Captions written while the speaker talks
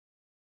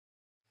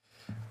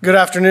Good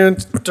afternoon.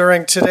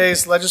 During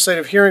today's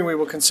legislative hearing, we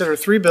will consider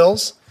three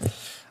bills.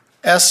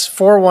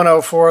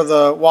 S4104,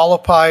 the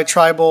Hualapai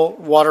Tribal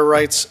Water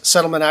Rights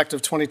Settlement Act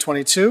of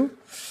 2022.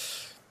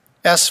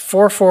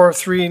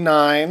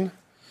 S4439,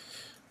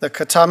 the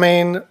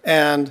Katimiîn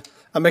and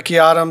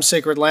Ameekyáaraam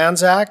Sacred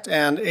Lands Act,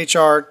 and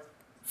HR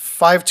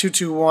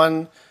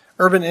 5221,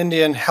 Urban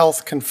Indian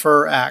Health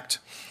Confer Act.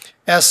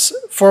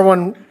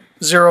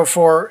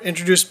 S4104,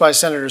 introduced by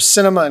Senators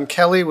Sinema and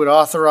Kelly, would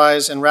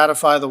authorize and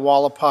ratify the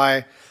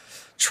Hualapai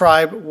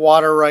Tribe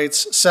Water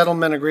Rights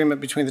Settlement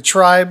Agreement between the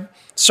tribe,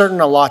 certain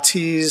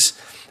allottees,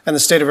 and the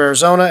state of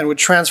Arizona, and would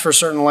transfer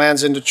certain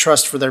lands into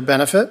trust for their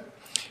benefit.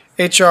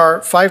 HR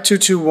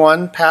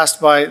 5221, passed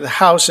by the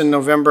House in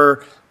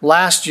November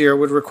last year,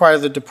 would require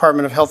the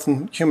Department of Health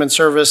and Human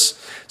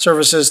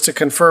Services to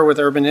confer with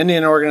urban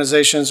Indian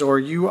organizations, or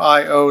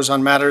UIOs,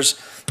 on matters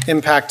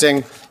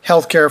impacting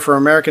health care for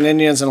American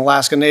Indians and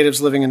Alaska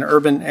Natives living in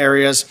urban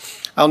areas.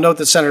 I'll note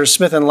that Senators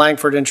Smith and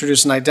Langford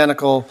introduced an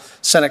identical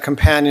Senate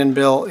companion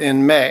bill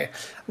in May.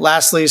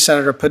 Lastly,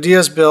 Senator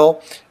Padilla's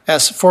bill,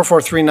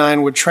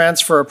 S4439, would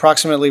transfer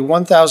approximately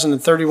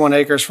 1,031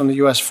 acres from the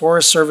U.S.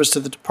 Forest Service to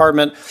the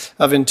Department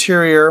of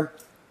Interior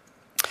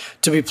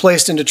to be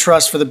placed into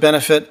trust for the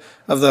benefit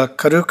of the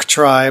Karuk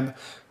Tribe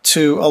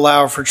to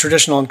allow for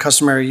traditional and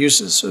customary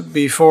uses.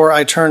 Before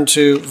I turn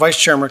to Vice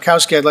Chair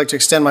Murkowski, I'd like to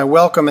extend my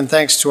welcome and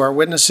thanks to our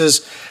witnesses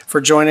for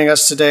joining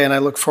us today, and I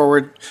look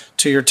forward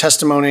to your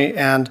testimony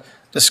and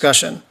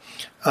discussion.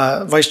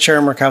 Vice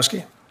Chair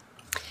Murkowski.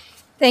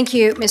 Thank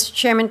you, Mr.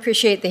 Chairman.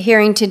 Appreciate the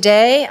hearing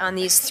today on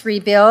these three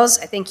bills.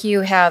 I think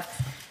you have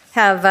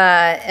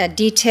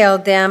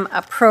detailed them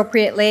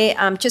appropriately.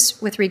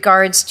 Just with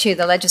regards to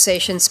the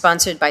legislation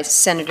sponsored by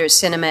Senators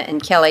Sinema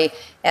and Kelly,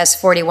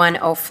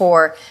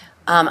 S4104,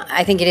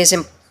 I think it is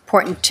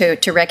important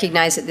to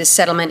recognize that this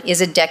settlement is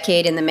a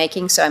decade in the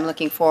making, so I'm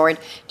looking forward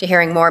to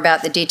hearing more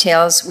about the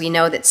details. We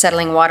know that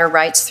settling water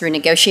rights through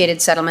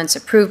negotiated settlements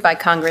approved by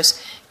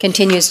Congress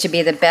continues to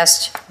be the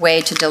best way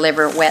to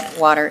deliver wet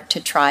water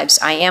to tribes.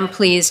 I am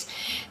pleased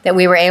that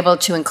we were able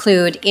to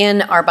include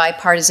in our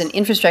bipartisan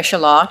infrastructure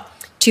law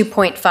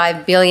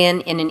 $2.5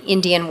 billion in an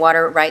Indian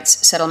Water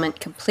Rights Settlement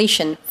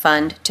Completion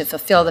Fund to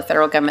fulfill the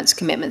federal government's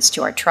commitments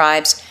to our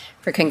tribes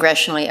for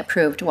congressionally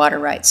approved water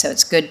rights. So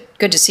it's good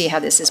to see how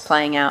this is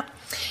playing out.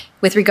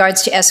 With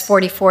regards to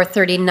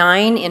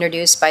S4439,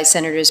 introduced by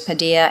Senators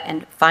Padilla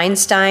and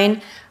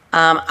Feinstein,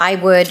 I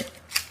would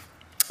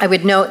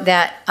note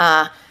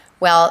that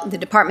while the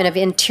Department of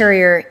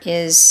Interior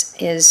is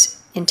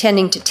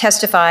intending to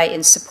testify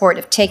in support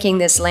of taking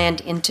this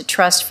land into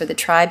trust for the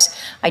tribes,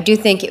 I do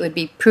think it would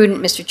be prudent,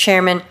 Mr.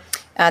 Chairman,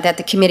 that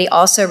the committee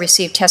also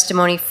receive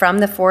testimony from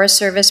the Forest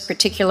Service,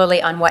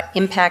 particularly on what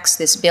impacts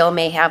this bill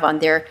may have on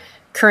their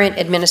current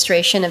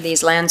administration of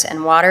these lands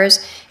and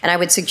waters. And I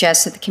would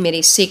suggest that the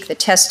committee seek the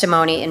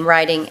testimony in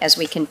writing as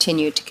we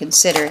continue to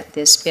consider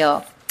this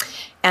bill.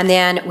 And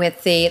then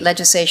with the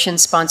legislation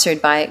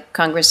sponsored by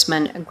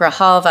Congressman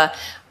Grijalva,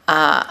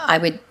 I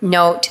would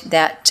note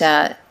that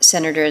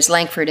Senators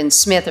Langford and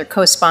Smith are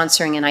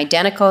co-sponsoring an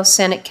identical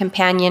Senate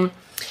companion.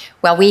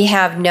 While we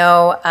have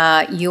no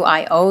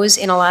UIOs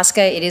in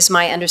Alaska, it is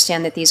my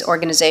understanding that these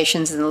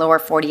organizations in the lower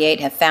 48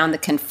 have found the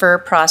confer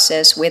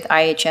process with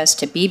IHS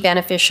to be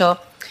beneficial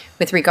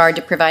with regard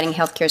to providing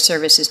healthcare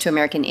services to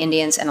American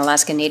Indians and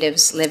Alaska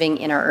Natives living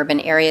in our urban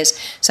areas.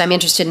 So I'm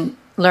interested in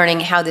learning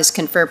how this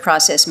confer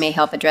process may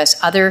help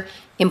address other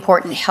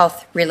important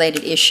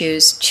health-related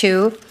issues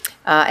too,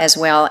 as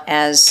well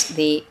as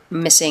the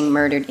missing,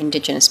 murdered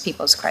Indigenous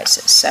peoples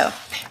crisis. So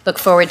look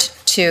forward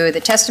to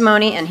the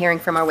testimony and hearing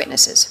from our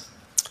witnesses.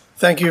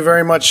 Thank you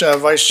very much,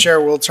 Vice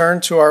Chair. We'll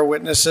turn to our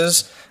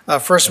witnesses.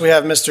 First, we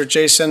have Mr.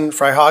 Jason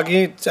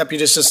Freihage,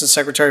 Deputy Assistant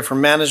Secretary for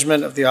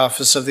Management of the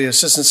Office of the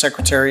Assistant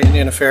Secretary,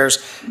 Indian Affairs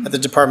at the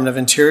Department of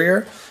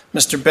Interior.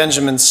 Mr.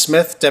 Benjamin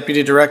Smith,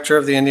 Deputy Director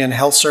of the Indian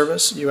Health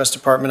Service, U.S.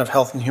 Department of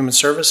Health and Human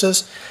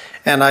Services.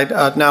 And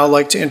I'd now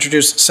like to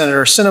introduce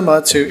Senator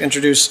Sinema to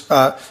introduce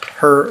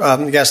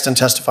her guest and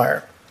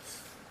testifier.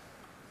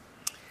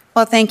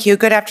 Well, thank you.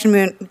 Good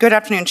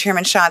afternoon,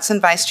 Chairman Schatz and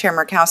Vice Chair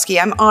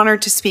Murkowski. I'm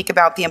honored to speak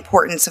about the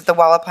importance of the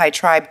Hualapai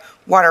Tribe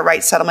Water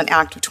Rights Settlement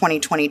Act of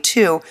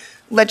 2022,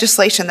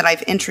 legislation that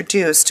I've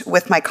introduced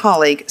with my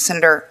colleague,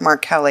 Senator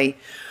Mark Kelly.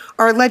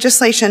 Our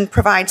legislation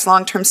provides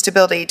long-term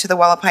stability to the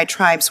Hualapai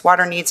Tribe's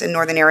water needs in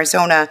northern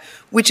Arizona,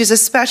 which is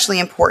especially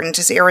important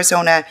as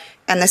Arizona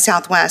and the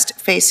Southwest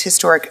face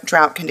historic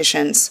drought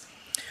conditions.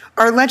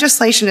 Our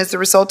legislation is the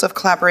result of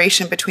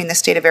collaboration between the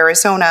state of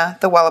Arizona,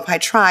 the Hualapai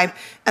Tribe,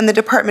 and the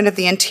Department of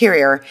the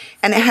Interior,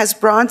 and it has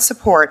broad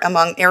support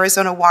among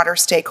Arizona water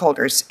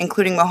stakeholders,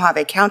 including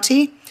Mojave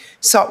County,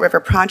 Salt River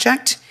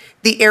Project,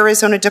 the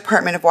Arizona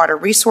Department of Water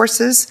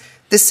Resources,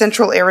 the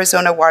Central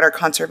Arizona Water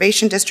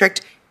Conservation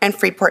District, and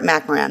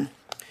Freeport-McMoRan.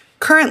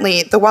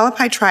 Currently, the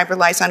Hualapai Tribe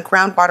relies on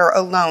groundwater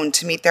alone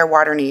to meet their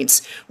water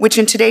needs, which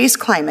in today's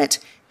climate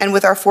and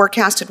with our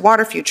forecasted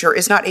water future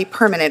is not a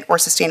permanent or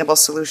sustainable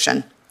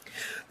solution.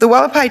 The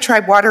Hualapai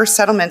Tribe Water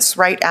Settlements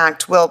Right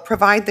Act will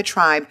provide the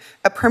tribe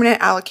a permanent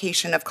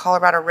allocation of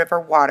Colorado River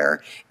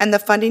water and the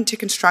funding to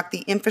construct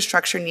the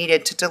infrastructure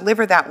needed to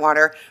deliver that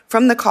water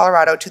from the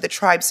Colorado to the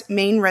tribe's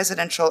main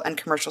residential and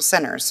commercial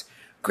centers,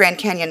 Grand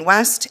Canyon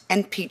West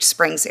and Peach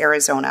Springs,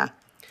 Arizona.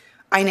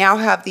 I now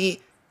have the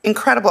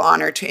incredible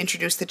honor to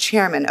introduce the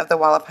chairman of the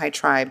Hualapai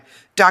Tribe,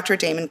 Dr.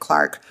 Damon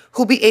Clarke,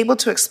 who will be able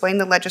to explain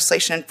the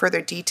legislation in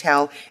further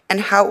detail and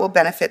how it will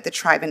benefit the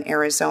tribe in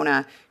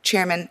Arizona.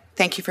 Chairman,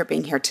 thank you for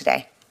being here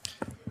today.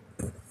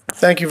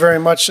 Thank you very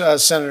much,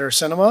 Senator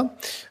Sinema.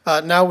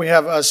 Now we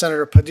have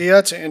Senator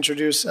Padilla to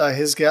introduce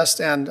his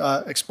guest and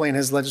explain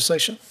his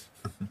legislation.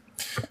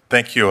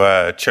 Thank you,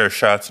 Chair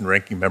Schatz and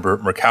Ranking Member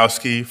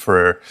Murkowski,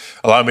 for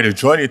allowing me to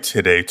join you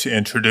today to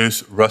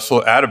introduce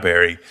Russell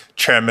Attebery,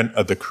 Chairman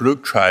of the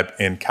Karuk Tribe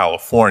in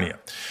California.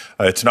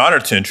 It's an honor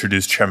to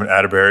introduce Chairman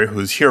Attebery, who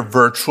is here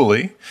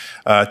virtually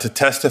to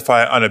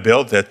testify on a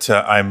bill that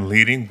I'm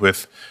leading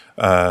with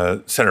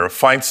Senator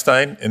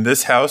Feinstein in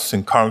this House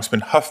and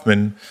Congressman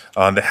Huffman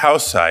on the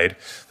House side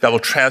that will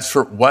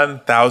transfer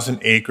 1,000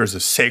 acres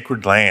of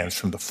sacred lands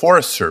from the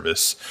Forest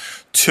Service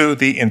to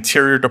the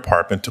Interior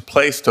Department to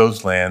place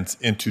those lands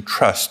into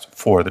trust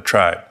for the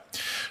tribe.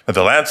 Now,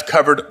 the lands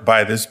covered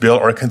by this bill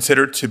are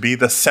considered to be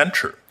the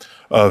center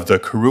of the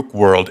Karuk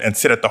world and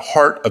sit at the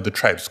heart of the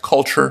tribe's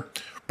culture,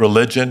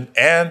 religion,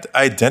 and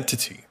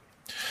identity.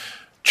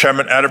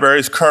 Chairman Attebery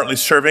is currently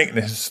serving in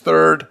his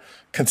third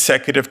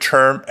consecutive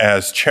term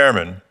as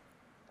chairman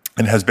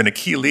and has been a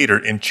key leader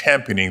in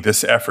championing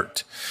this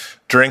effort.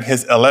 During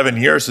his 11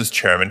 years as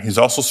chairman, he's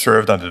also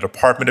served on the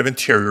Department of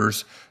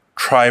Interior's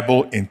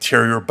Tribal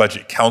Interior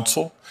Budget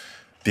Council,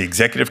 the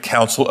Executive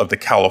Council of the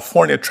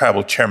California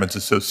Tribal Chairmen's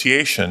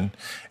Association,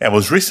 and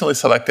was recently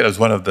selected as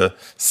one of the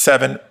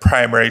 7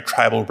 primary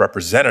tribal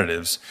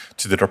representatives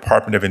to the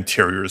Department of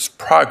Interior's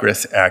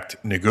Progress Act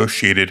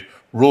negotiated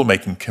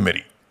rulemaking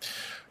committee.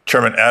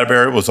 Chairman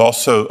Attebery was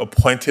also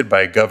appointed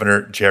by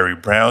Governor Jerry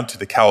Brown to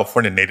the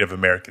California Native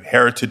American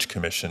Heritage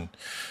Commission.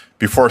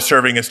 Before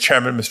serving as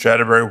chairman, Mr.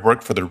 Attebery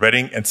worked for the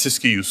Redding and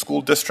Siskiyou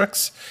school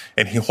districts,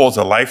 and he holds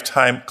a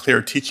lifetime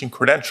clear teaching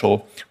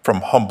credential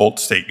from Humboldt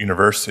State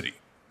University.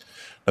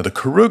 Now, the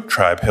Karuk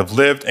tribe have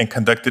lived and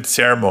conducted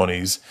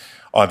ceremonies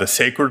on the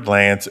sacred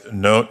lands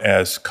known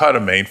as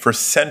Katimiîn for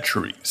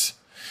centuries.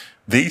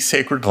 These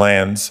sacred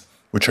lands,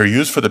 which are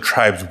used for the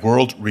tribe's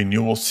world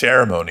renewal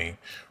ceremony,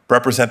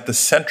 represent the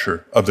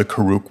center of the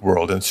Karuk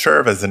world and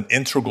serve as an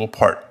integral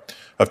part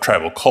of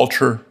tribal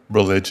culture,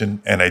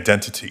 religion, and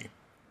identity.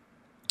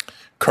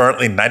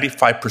 Currently,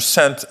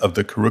 95% of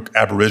the Karuk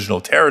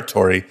Aboriginal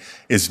territory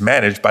is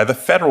managed by the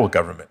federal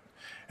government,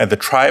 and the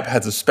tribe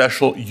has a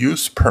special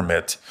use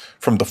permit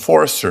from the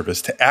Forest Service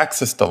to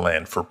access the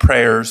land for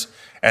prayers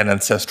and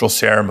ancestral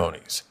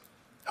ceremonies.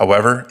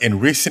 However, in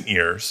recent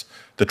years,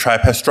 the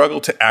tribe has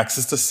struggled to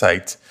access the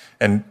site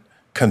and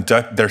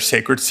conduct their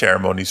sacred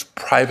ceremonies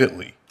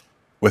privately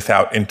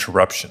without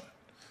interruption.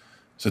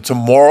 So it's a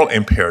moral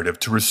imperative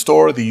to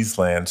restore these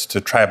lands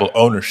to tribal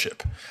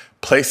ownership.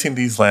 Placing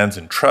these lands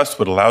in trust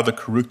would allow the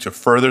Karuk to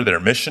further their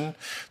mission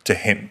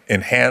to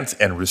enhance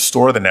and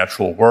restore the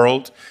natural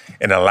world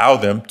and allow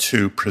them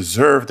to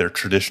preserve their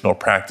traditional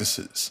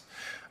practices.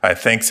 I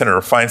thank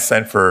Senator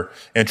Feinstein for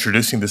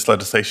introducing this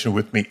legislation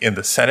with me in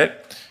the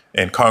Senate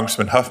and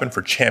Congressman Huffman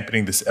for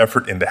championing this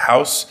effort in the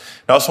House.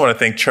 I also want to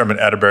thank Chairman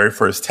Attebery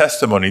for his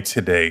testimony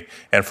today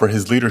and for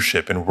his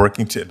leadership in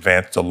working to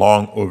advance the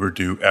long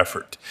overdue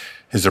effort.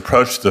 His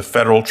approach to the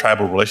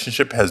federal-tribal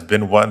relationship has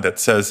been one that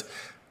says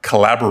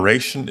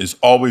collaboration is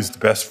always the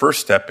best first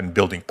step in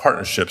building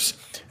partnerships,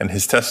 and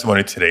his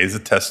testimony today is a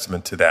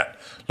testament to that.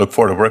 Look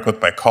forward to working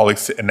with my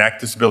colleagues to enact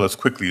this bill as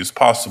quickly as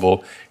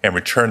possible and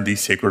return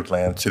these sacred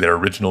lands to their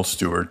original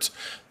stewards.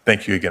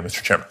 Thank you again,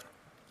 Mr. Chairman.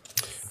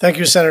 Thank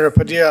you, Senator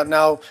Padilla.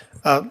 Now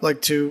I'd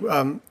like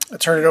to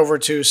turn it over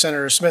to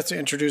Senator Smith to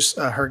introduce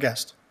her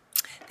guest.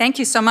 Thank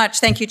you so much.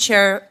 Thank you,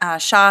 Chair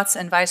Schatz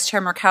and Vice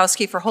Chair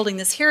Murkowski, for holding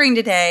this hearing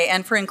today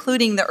and for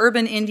including the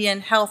Urban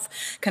Indian Health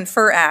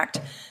Confer Act.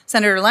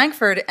 Senator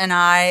Langford and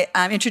I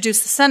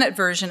introduced the Senate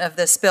version of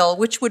this bill,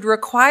 which would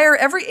require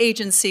every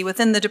agency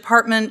within the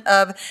Department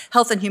of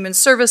Health and Human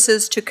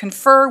Services to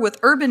confer with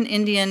urban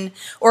Indian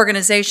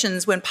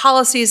organizations when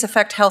policies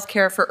affect health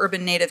care for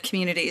urban Native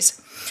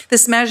communities.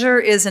 This measure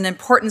is an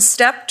important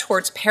step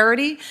towards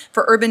parity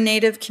for urban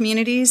Native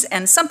communities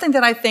and something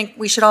that I think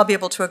we should all be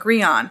able to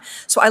agree on.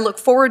 So I look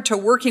forward to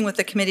working with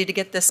the committee to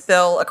get this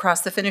bill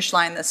across the finish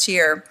line this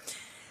year.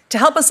 To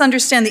help us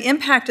understand the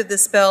impact of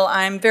this bill,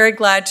 I'm very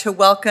glad to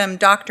welcome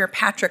Dr.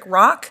 Patrick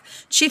Rock,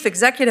 Chief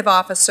Executive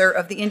Officer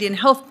of the Indian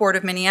Health Board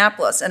of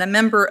Minneapolis and a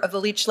member of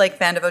the Leech Lake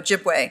Band of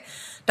Ojibwe.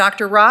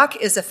 Dr. Rock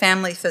is a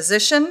family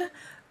physician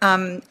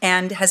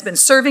and has been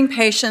serving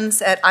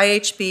patients at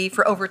IHB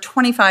for over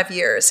 25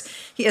 years.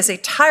 He is a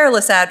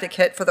tireless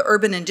advocate for the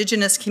urban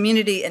indigenous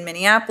community in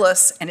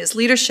Minneapolis, and his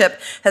leadership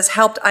has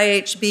helped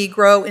IHB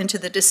grow into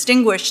the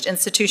distinguished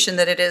institution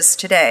that it is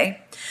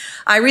today.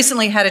 I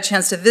recently had a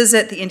chance to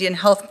visit the Indian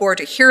Health Board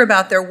to hear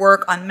about their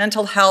work on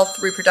mental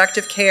health,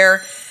 reproductive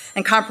care,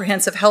 and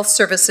comprehensive health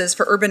services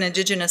for urban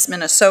Indigenous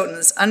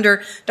Minnesotans.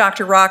 Under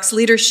Dr. Rock's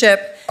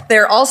leadership,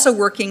 they're also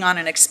working on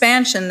an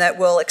expansion that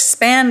will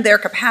expand their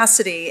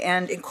capacity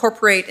and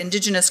incorporate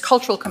Indigenous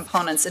cultural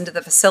components into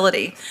the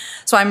facility.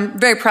 So I'm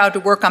very proud to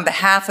work on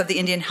behalf of the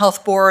Indian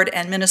Health Board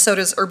and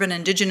Minnesota's urban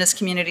Indigenous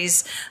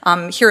communities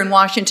here in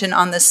Washington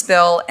on this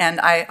bill, and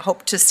I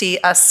hope to see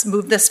us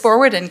move this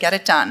forward and get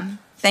it done.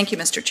 Thank you,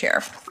 Mr.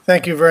 Chair.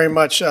 Thank you very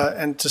much.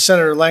 And to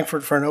Senator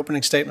Langford for an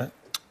opening statement.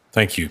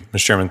 Thank you, Mr.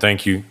 Chairman.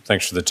 Thank you.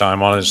 Thanks for the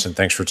time on this, and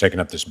thanks for taking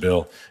up this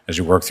bill as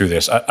you work through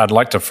this. I'd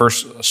like to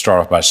first start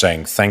off by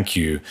saying thank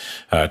you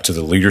to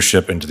the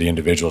leadership and to the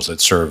individuals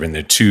that serve in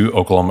the 2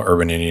 Oklahoma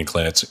Urban Indian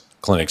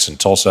clinics in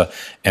Tulsa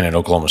and in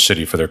Oklahoma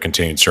City for their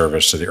continued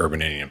service to the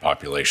urban Indian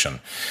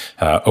population.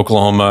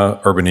 Oklahoma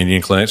Urban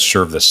Indian clinics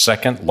serve the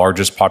 2nd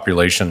largest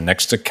population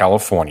next to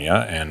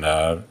California,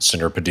 and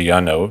Senator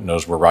Padilla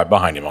knows we're right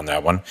behind him on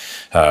that one.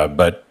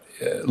 But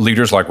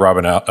leaders like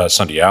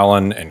Sunday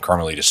Allen and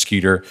Carmelita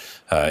Skeeter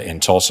in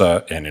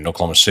Tulsa and in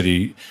Oklahoma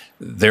City,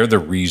 they're the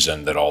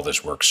reason that all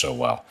this works so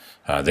well.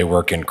 They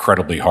work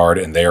incredibly hard,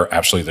 and they are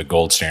absolutely the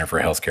gold standard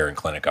for healthcare and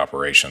clinic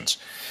operations.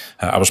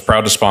 I was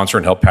proud to sponsor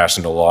and help pass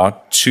into law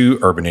 2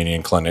 urban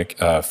Indian clinic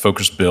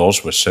focused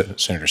bills with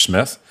Senator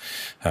Smith.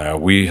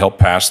 We helped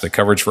pass the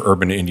Coverage for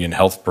Urban Indian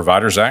Health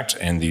Providers Act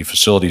and the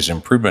Facilities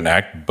Improvement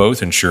Act.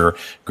 Both ensure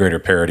greater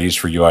parities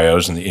for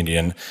UIOs in the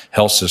Indian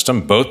health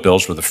system. Both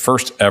bills were the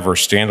first ever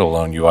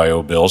standalone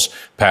UIO bills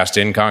passed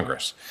in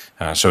Congress.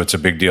 So it's a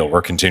big deal.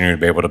 We're continuing to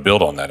be able to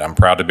build on that. I'm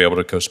proud to be able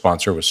to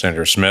co-sponsor with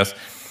Senator Smith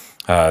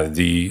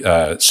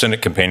the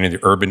Senate companion, the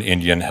Urban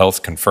Indian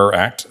Health Confer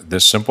Act.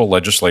 This simple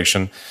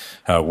legislation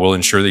will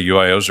ensure that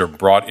UIOs are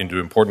brought into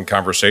important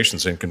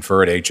conversations in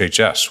Confer at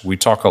HHS. We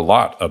talk a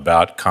lot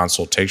about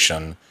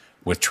consultation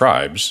with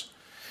tribes,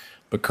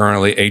 but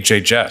currently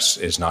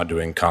HHS is not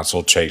doing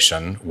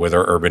consultation with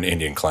our urban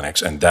Indian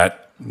clinics, and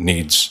that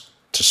needs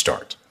to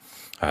start.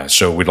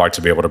 So we'd like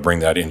to be able to bring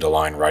that into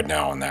line right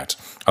now on that.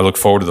 I look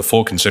forward to the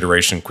full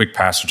consideration, quick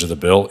passage of the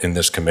bill in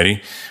this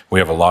committee. We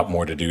have a lot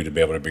more to do to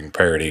be able to bring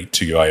parity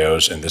to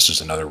UIOs, and this is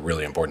another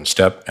really important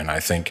step, and I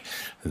thank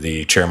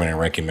the chairman and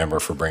ranking member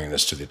for bringing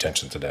this to the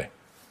attention today.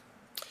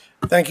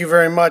 Thank you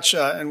very much,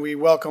 and we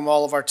welcome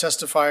all of our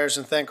testifiers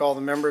and thank all the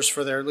members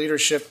for their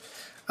leadership.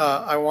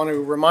 I want to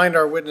remind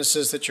our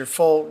witnesses that your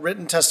full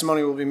written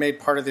testimony will be made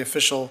part of the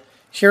official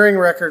hearing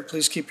record.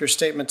 Please keep your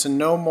statement to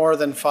no more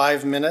than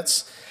 5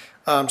 minutes.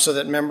 So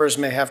that members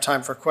may have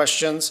time for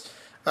questions.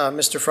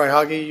 Mr.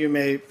 Freihage, you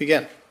may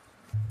begin.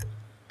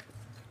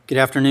 Good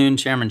afternoon,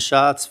 Chairman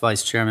Schatz,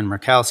 Vice Chairman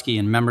Murkowski,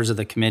 and members of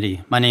the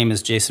committee. My name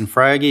is Jason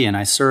Freihage, and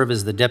I serve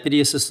as the Deputy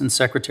Assistant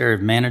Secretary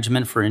of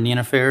Management for Indian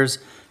Affairs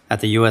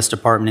at the U.S.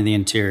 Department of the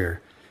Interior.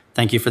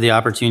 Thank you for the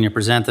opportunity to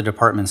present the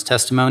Department's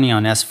testimony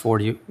on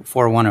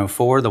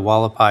S-4104, the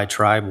Hualapai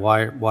Tribe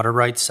Water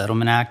Rights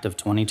Settlement Act of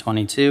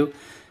 2022,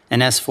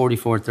 and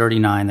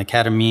S-4439, the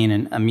Katimiîn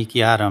and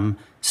Ameekyáaraam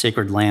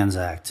Sacred Lands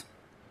Act.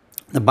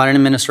 The Biden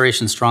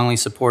administration strongly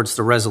supports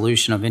the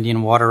resolution of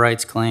Indian water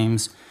rights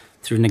claims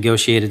through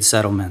negotiated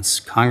settlements.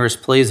 Congress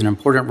plays an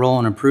important role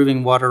in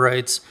improving water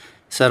rights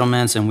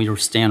settlements, and we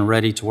stand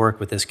ready to work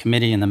with this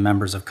committee and the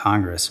members of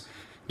Congress.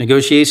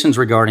 Negotiations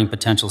regarding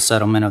potential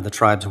settlement of the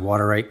tribe's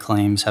water right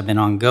claims have been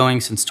ongoing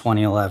since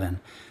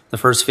 2011. The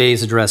first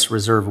phase addressed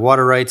reserved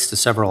water rights to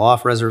several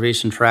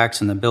off-reservation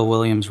tracts in the Bill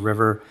Williams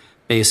River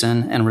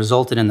Basin and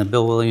resulted in the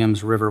Bill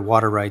Williams River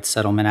Water Rights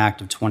Settlement Act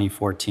of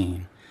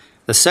 2014.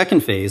 The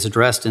second phase,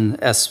 addressed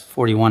in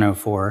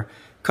S-4104,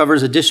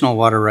 covers additional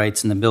water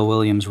rights in the Bill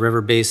Williams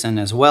River Basin,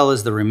 as well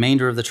as the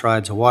remainder of the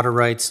tribe's water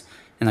rights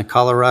in the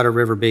Colorado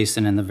River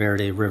Basin and the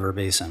Verde River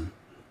Basin.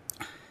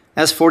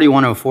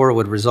 S-4104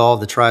 would resolve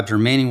the tribe's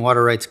remaining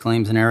water rights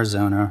claims in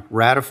Arizona,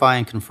 ratify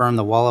and confirm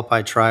the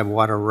Hualapai Tribe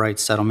Water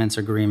Rights Settlements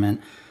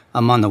Agreement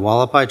among the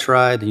Hualapai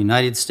Tribe, the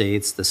United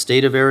States, the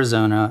state of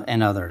Arizona,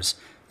 and others,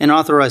 and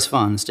authorize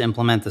funds to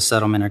implement the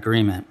settlement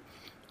agreement.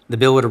 The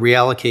bill would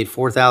reallocate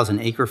 4,000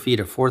 acre-feet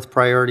of fourth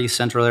priority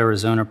Central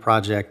Arizona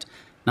Project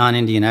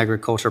non-Indian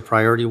agriculture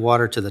priority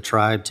water to the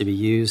tribe to be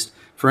used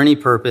for any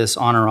purpose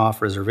on or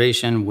off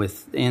reservation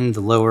within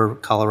the lower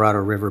Colorado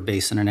River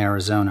Basin in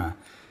Arizona.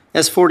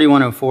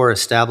 S-4104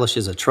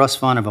 establishes a trust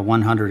fund of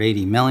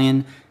 $180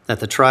 million that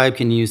the tribe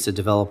can use to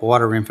develop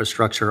water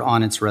infrastructure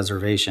on its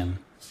reservation.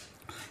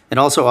 It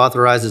also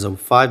authorizes a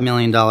 $5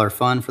 million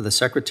fund for the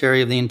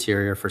Secretary of the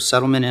Interior for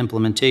settlement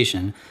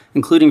implementation,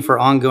 including for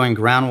ongoing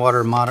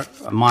groundwater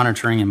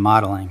monitoring and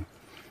modeling.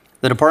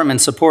 The Department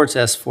supports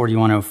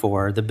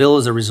S-4104. The bill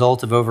is a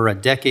result of over a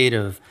decade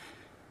of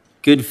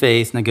good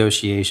faith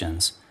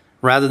negotiations.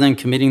 Rather than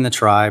committing the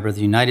tribe or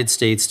the United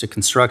States to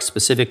construct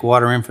specific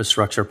water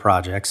infrastructure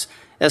projects,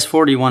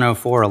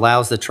 S-4104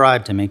 allows the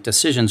tribe to make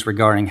decisions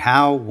regarding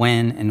how,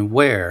 when, and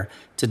where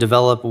to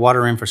develop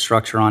water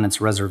infrastructure on its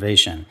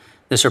reservation.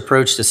 This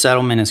approach to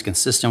settlement is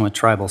consistent with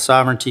tribal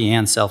sovereignty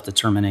and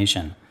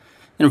self-determination.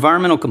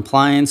 Environmental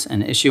compliance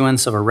and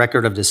issuance of a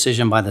record of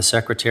decision by the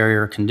Secretary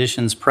are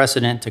conditions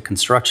precedent to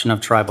construction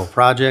of tribal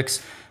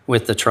projects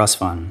with the trust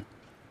fund.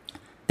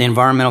 The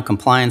environmental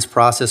compliance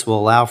process will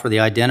allow for the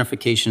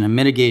identification and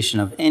mitigation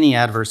of any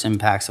adverse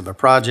impacts of a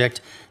project,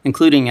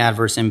 including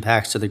adverse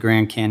impacts to the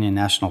Grand Canyon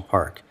National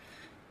Park.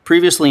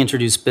 Previously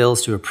introduced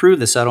bills to approve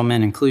the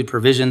settlement include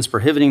provisions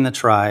prohibiting the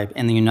tribe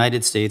and the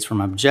United States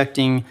from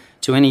objecting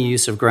to any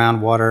use of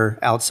groundwater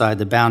outside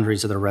the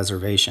boundaries of the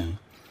reservation.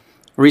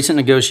 Recent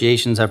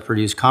negotiations have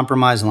produced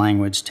compromise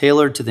language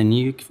tailored to the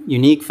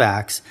unique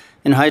facts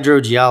and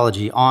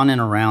hydrogeology on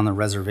and around the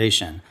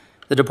reservation.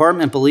 The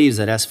department believes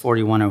that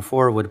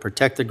S4104 would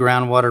protect the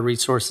groundwater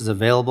resources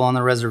available on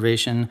the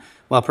reservation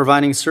while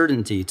providing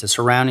certainty to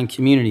surrounding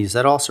communities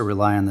that also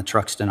rely on the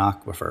Truxtun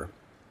Aquifer.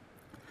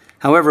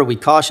 However, we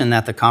caution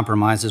that the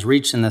compromises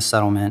reached in this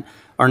settlement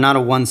are not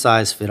a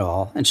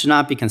one-size-fits-all and should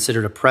not be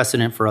considered a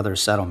precedent for other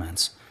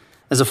settlements.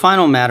 As a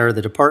final matter,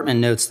 the department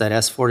notes that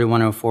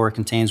S4104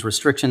 contains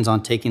restrictions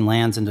on taking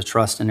lands into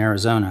trust in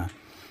Arizona.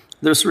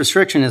 This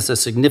restriction is a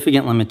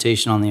significant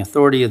limitation on the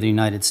authority of the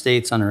United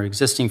States under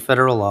existing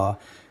federal law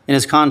and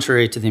is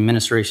contrary to the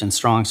administration's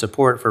strong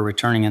support for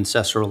returning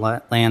ancestral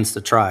lands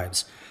to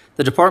tribes.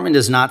 The department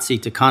does not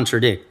seek to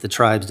contradict the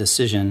tribe's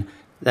decision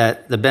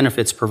that the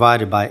benefits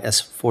provided by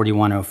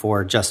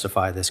S4104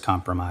 justify this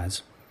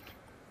compromise.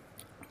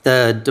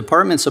 The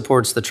department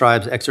supports the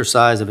tribe's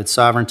exercise of its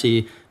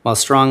sovereignty while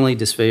strongly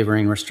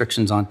disfavoring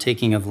restrictions on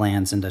taking of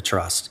lands into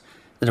trust.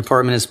 The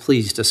department is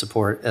pleased to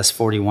support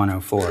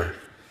S4104.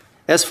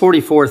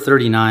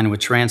 S4439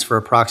 would transfer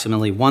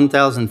approximately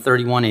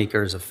 1,031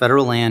 acres of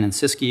federal land in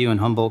Siskiyou and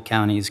Humboldt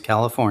counties,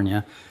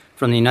 California,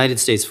 from the United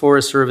States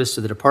Forest Service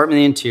to the Department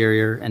of the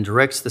Interior and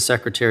directs the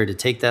Secretary to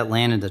take that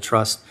land into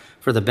trust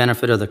for the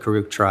benefit of the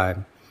Karuk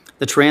Tribe.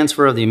 The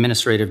transfer of the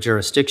administrative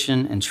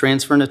jurisdiction and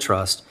transfer into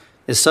trust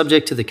is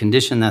subject to the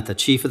condition that the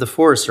Chief of the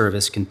Forest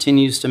Service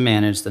continues to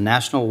manage the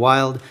National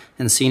Wild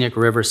and Scenic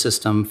River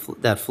system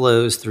that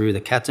flows through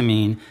the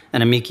Katimiîn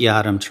and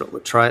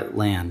Ameekyáaraam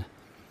land.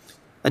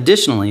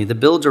 Additionally, the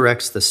bill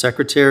directs the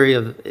Secretary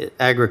of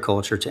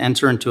Agriculture to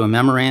enter into a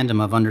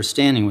memorandum of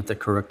understanding with the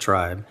Karuk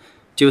Tribe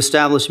to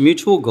establish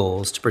mutual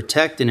goals to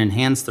protect and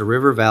enhance the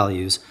river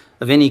values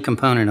of any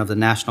component of the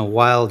National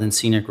Wild and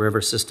Scenic River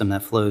system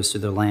that flows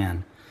through their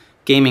land.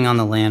 Gaming on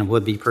the land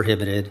would be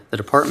prohibited. The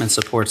department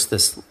supports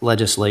this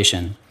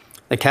legislation.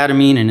 The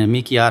Katimiîn and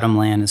Ameekyáaraam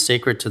land is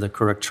sacred to the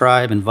Karuk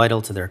Tribe and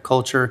vital to their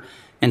culture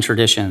and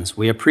traditions.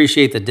 We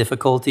appreciate the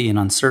difficulty and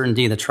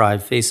uncertainty the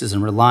tribe faces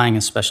in relying on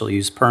a special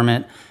use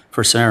permit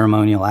for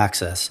ceremonial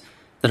access.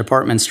 The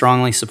department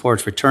strongly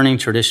supports returning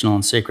traditional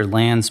and sacred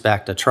lands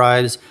back to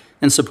tribes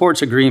and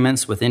supports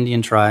agreements with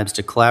Indian tribes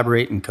to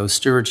collaborate in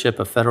co-stewardship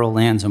of federal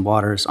lands and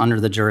waters under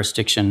the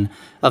jurisdiction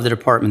of the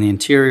Department of the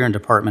Interior and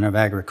Department of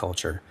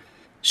Agriculture.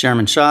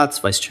 Chairman Schatz,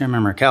 Vice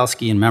Chairman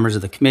Murkowski, and members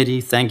of the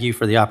committee, thank you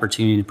for the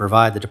opportunity to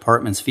provide the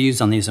department's views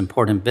on these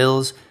important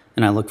bills,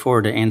 and I look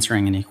forward to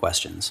answering any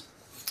questions.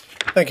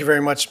 Thank you very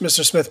much.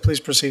 Mr. Smith, please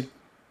proceed.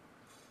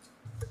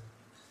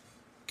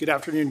 Good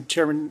afternoon,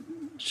 Chairman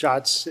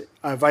Schatz,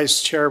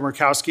 Vice Chair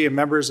Murkowski, and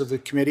members of the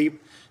committee.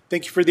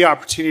 Thank you for the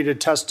opportunity to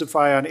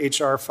testify on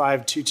H.R.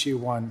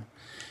 5221.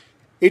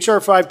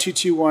 H.R.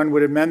 5221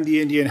 would amend the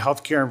Indian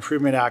Healthcare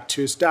Improvement Act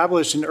to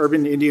establish an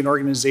urban Indian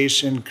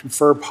organization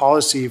confer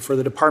policy for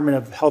the Department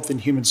of Health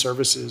and Human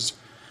Services.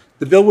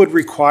 The bill would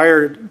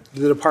require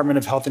the Department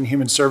of Health and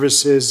Human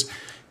Services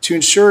to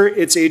ensure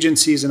its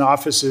agencies and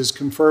offices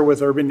confer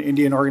with urban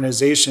Indian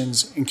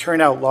organizations in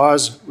carrying out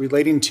laws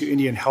relating to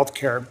Indian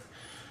healthcare.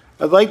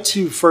 I'd like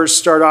to first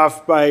start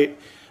off by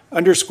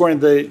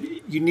underscoring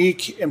the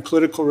unique and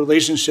political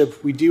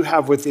relationship we do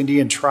have with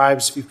Indian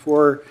tribes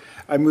before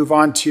I move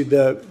on to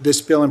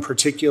this bill in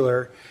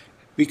particular,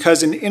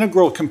 because an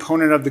integral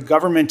component of the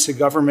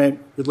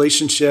government-to-government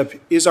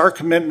relationship is our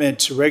commitment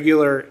to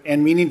regular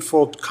and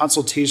meaningful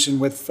consultation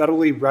with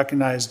federally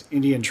recognized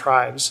Indian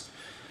tribes.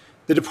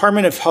 The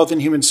Department of Health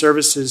and Human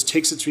Services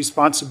takes its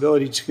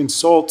responsibility to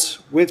consult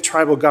with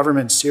tribal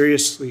governments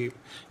seriously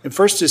and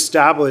first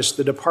established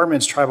the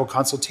department's tribal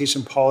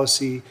consultation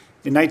policy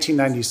in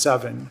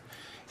 1997.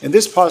 And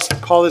this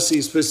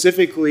policy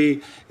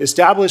specifically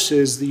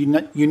establishes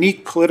the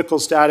unique political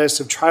status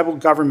of tribal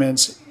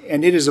governments,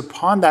 and it is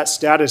upon that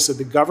status that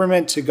the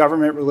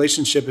government-to-government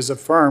relationship is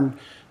affirmed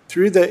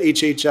through the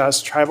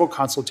HHS tribal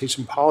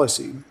consultation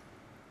policy.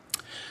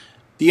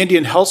 The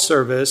Indian Health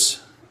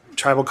Service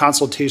tribal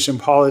consultation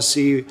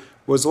policy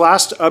was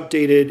last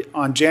updated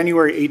on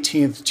January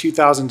 18th,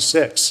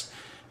 2006.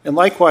 And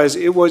likewise,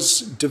 it was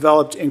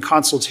developed in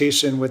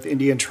consultation with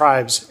Indian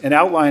tribes and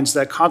outlines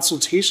that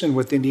consultation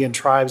with Indian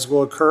tribes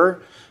will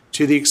occur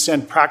to the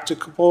extent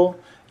practicable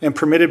and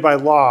permitted by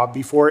law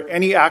before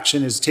any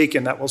action is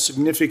taken that will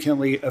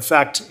significantly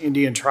affect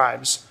Indian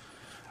tribes.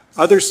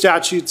 Other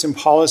statutes and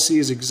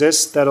policies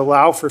exist that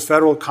allow for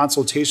federal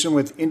consultation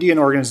with Indian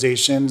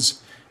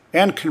organizations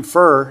and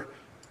confer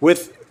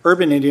with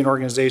urban Indian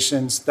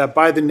organizations that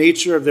by the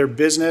nature of their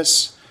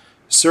business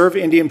serve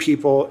Indian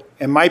people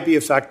and might be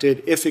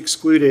affected if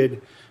excluded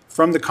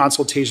from the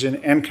consultation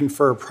and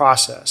confer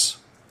process.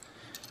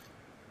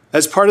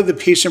 As part of the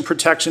Patient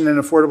Protection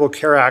and Affordable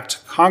Care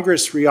Act,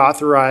 Congress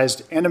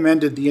reauthorized and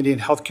amended the Indian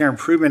Healthcare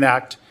Improvement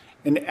Act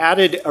and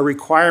added a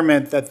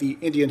requirement that the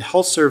Indian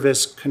Health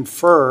Service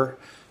confer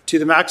to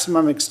the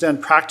maximum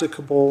extent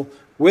practicable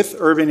with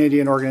urban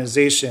Indian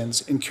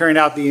organizations in carrying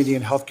out the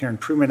Indian Healthcare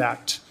Improvement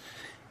Act.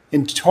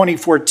 In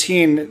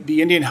 2014,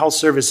 the Indian Health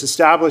Service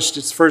established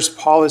its first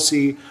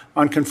policy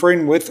on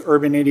conferring with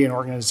urban Indian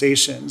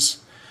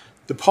organizations.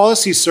 The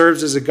policy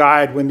serves as a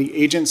guide when the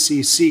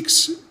agency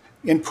seeks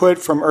input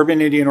from urban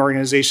Indian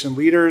organization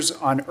leaders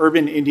on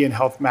urban Indian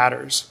health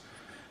matters.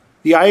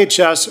 The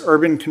IHS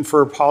Urban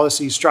Confer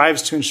policy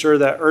strives to ensure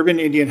that urban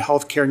Indian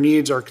healthcare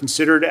needs are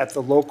considered at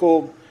the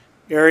local,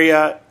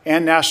 area,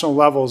 and national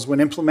levels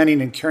when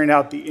implementing and carrying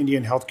out the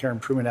Indian Healthcare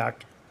Improvement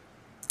Act.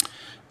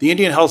 The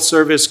Indian Health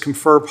Service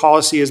Confer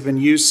policy has been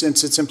used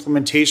since its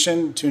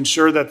implementation to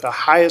ensure that the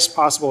highest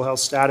possible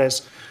health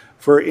status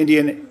for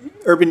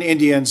urban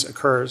Indians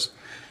occurs.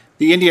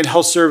 The Indian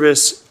Health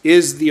Service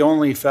is the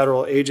only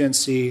federal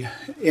agency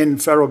in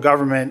federal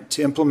government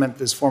to implement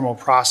this formal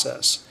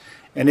process,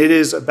 and it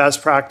is a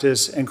best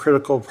practice and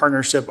critical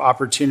partnership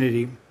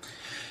opportunity.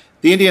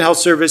 The Indian Health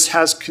Service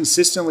has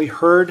consistently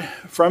heard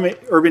from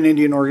urban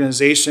Indian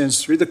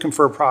organizations through the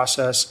confer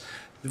process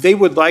that they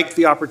would like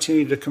the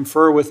opportunity to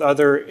confer with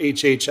other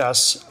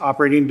HHS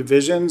operating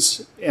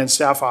divisions and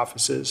staff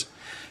offices.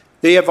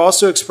 They have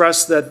also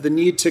expressed that the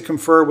need to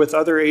confer with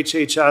other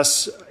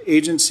HHS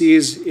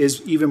agencies is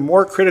even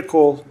more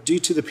critical due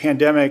to the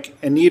pandemic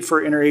and need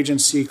for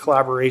interagency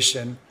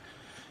collaboration.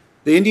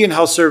 The Indian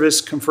Health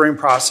Service conferring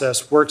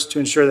process works to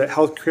ensure that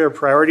healthcare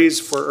priorities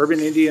for urban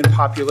Indian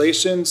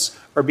populations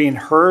are being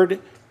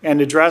heard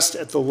and addressed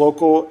at the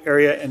local,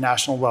 area, and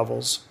national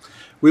levels.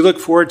 We look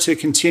forward to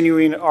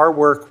continuing our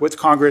work with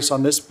Congress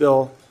on this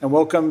bill and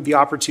welcome the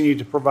opportunity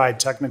to provide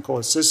technical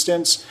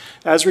assistance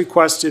as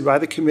requested by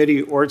the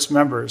committee or its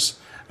members.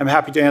 I'm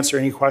happy to answer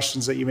any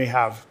questions that you may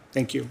have.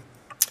 Thank you.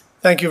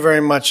 Thank you very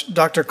much.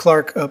 Dr.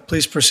 Clarke,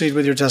 please proceed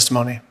with your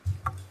testimony.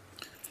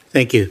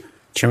 Thank you,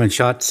 Chairman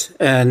Schatz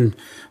and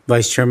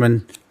Vice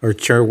Chairman or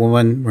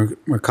Chairwoman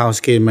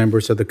Murkowski and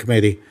members of the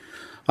committee.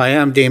 I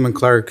am Damon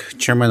Clarke,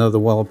 Chairman of the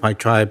Hualapai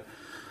Tribe.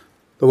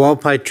 The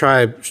Hualapai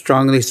Tribe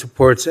strongly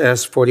supports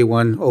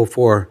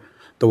S4104,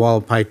 the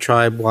Hualapai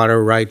Tribe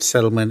Water Rights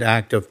Settlement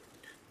Act of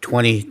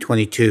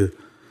 2022.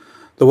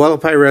 The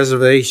Hualapai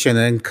Reservation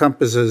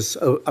encompasses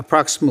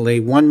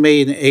approximately 1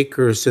 million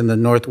acres in the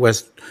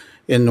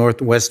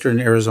northwestern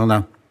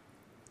Arizona.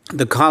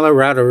 The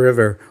Colorado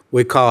River,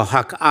 we call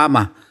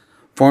Hakama,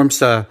 forms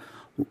the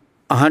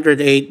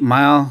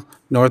 108-mile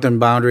northern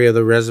boundary of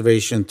the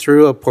reservation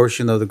through a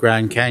portion of the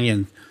Grand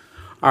Canyon.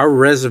 Our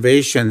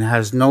reservation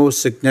has no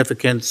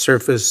significant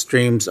surface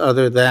streams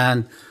other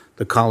than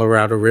the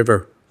Colorado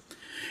River.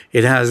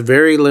 It has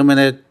very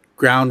limited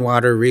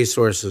groundwater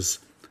resources.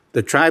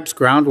 The tribe's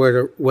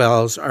groundwater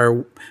wells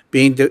are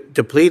being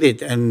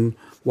depleted, and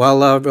well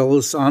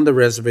levels on the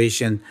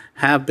reservation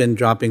have been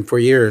dropping for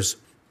years.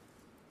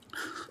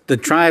 The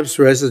tribe's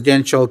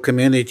residential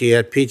community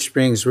at Peach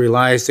Springs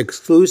relies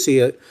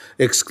exclusively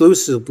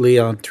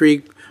on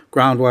 3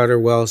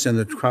 groundwater wells in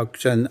the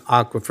Dirksen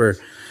aquifer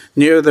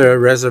near the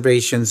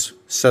reservation's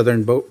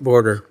southern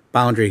border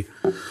boundary.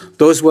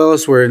 Those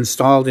wells were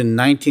installed in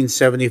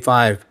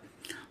 1975.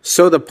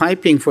 So the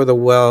piping for the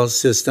well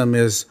system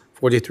is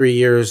 43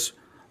 years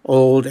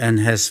old and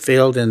has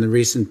failed in the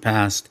recent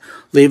past,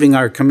 leaving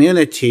our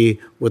community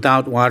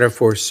without water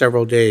for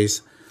several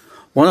days.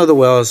 One of the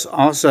wells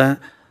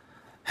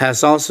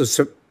has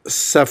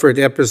suffered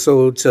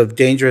episodes of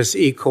dangerous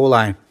E.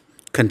 coli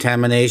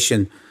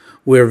contamination.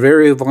 We're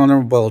very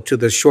vulnerable to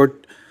the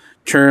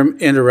short-term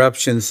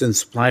interruptions in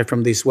supply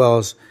from these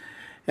wells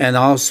and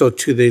also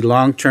to the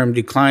long-term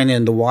decline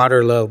in the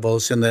water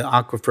levels in the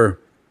aquifer.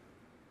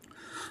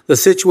 The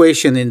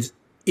situation is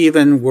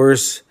even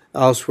worse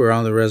elsewhere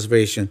on the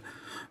reservation.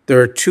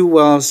 There are 2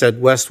 wells at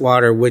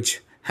Westwater,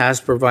 which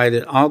has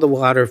provided all the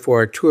water for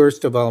our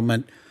tourist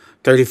development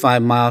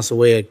 35 miles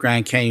away at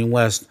Grand Canyon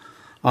West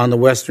on the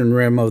western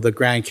rim of the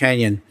Grand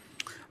Canyon.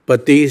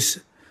 But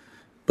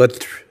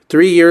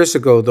 3 years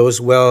ago, those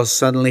wells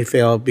suddenly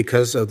failed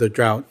because of the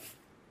drought.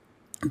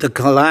 The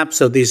collapse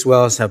of these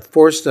wells have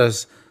forced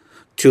us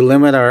to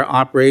limit our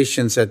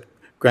operations at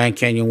Grand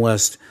Canyon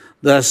West,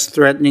 thus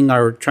threatening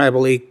our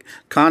tribal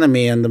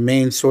economy and the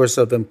main source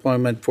of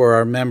employment for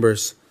our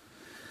members.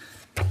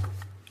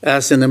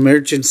 As an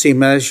emergency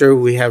measure,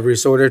 we have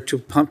resorted to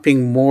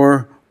pumping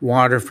more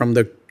water from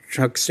the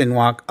Dirksen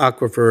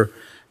aquifer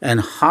and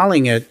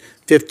hauling it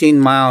 15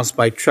 miles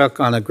by truck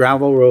on a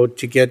gravel road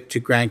to get to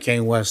Grand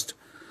Canyon West.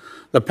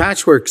 The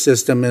patchwork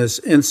system is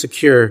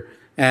insecure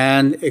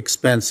and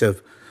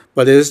expensive,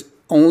 but it is the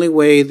only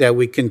way that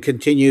we can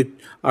continue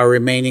our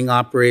remaining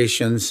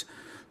operations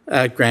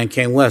at Grand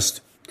Canyon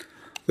West.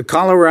 The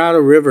Colorado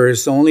River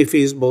is the only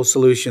feasible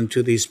solution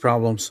to these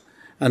problems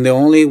and the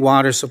only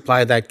water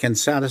supply that can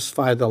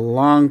satisfy the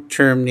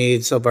long-term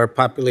needs of our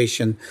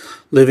population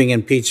living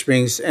in Peach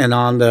Springs and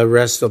on the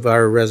rest of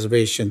our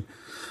reservation.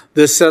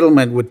 This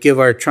settlement would give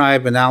our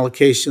tribe an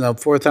allocation of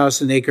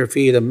 4,000 acre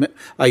feet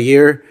a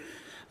year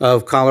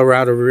of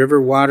Colorado River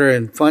water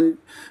and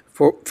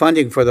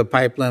funding for the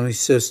pipeline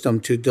system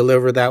to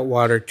deliver that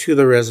water to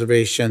the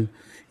reservation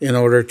in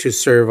order to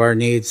serve our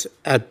needs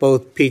at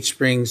both Peach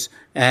Springs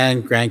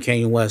and Grand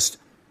Canyon West.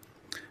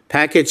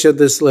 Package of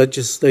this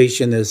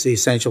legislation is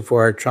essential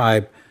for our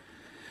tribe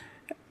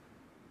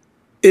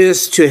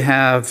is to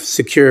have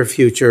secure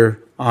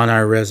future on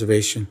our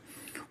reservation.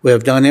 We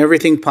have done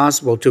everything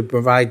possible to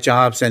provide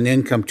jobs and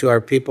income to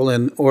our people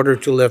in order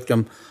to lift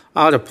them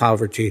out of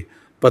poverty,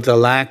 but the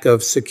lack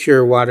of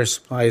secure water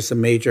supply is a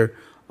major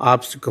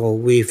obstacle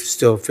we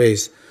still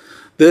face.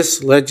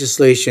 This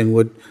legislation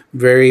would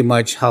very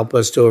much help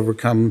us to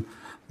overcome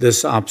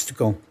this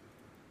obstacle.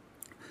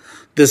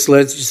 This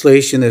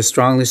legislation is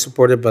strongly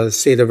supported by the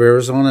state of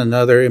Arizona and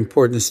other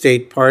important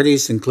state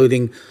parties,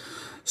 including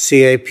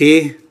CAP,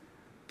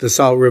 the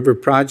Salt River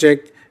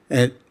Project,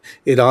 and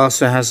it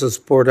also has the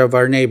support of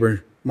our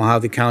neighbor,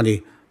 Mojave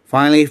County.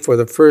 Finally, for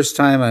the first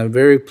time, I'm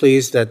very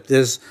pleased that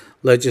this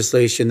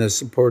legislation is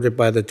supported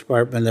by the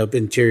Department of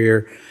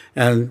Interior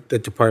and the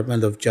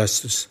Department of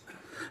Justice.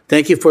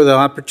 Thank you for the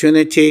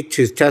opportunity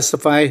to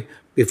testify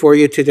before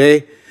you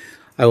today.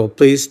 I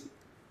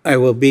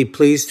will be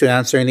pleased to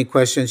answer any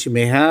questions you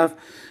may have,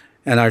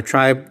 and our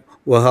tribe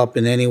will help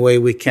in any way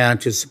we can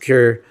to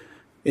secure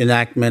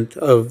enactment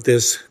of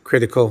this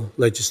critical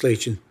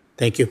legislation.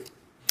 Thank you.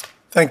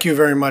 Thank you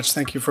very much.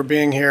 Thank you for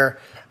being here.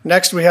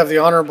 Next, we have the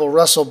Honorable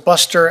Russell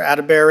Buster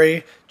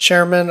Attebery,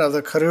 Chairman of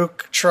the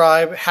Karuk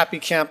Tribe, Happy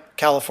Camp,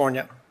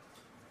 California.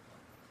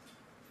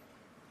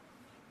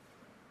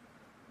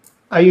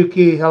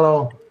 Ayuki,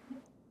 hello.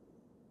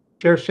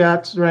 Chair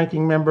Schatz,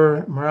 Ranking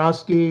Member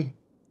Murawski,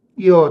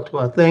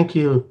 Iotwa, thank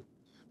you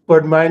for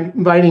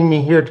inviting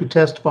me here to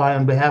testify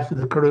on behalf of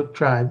the Karuk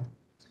Tribe.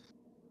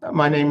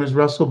 My name is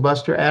Russell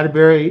Buster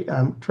Attebery.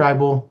 I'm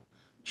Tribal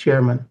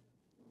Chairman.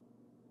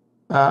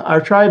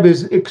 Our tribe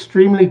is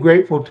extremely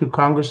grateful to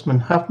Congressman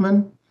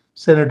Huffman,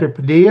 Senator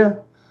Padilla,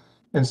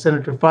 and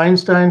Senator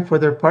Feinstein for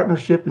their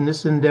partnership in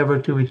this endeavor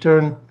to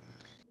return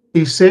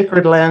these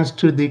sacred lands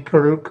to the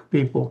Karuk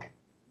people.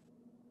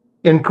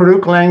 In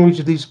Karuk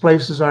language, these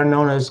places are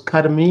known as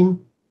Katimiîn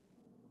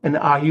and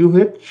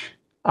Ayuhich,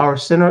 our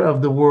center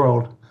of the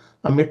world,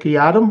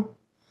 Ameekyáaraam,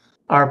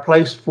 our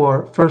place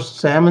for first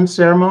salmon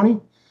ceremony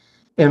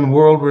and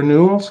world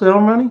renewal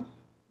ceremony,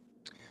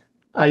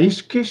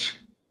 Aishkish,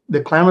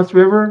 the Klamath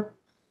River,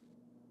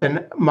 and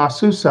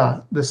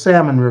Masusa, the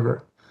Salmon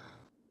River.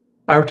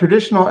 Our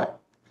traditional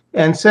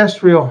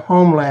ancestral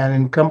homeland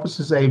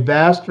encompasses a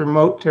vast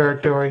remote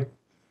territory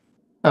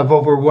of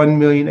over 1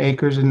 million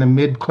acres in the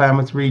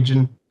mid-Klamath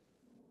region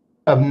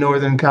of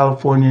Northern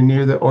California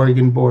near the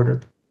Oregon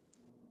border.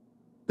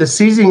 The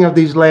seizing of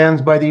these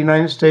lands by the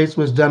United States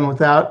was done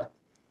without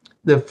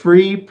the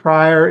free,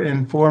 prior, and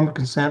informed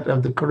consent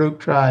of the Karuk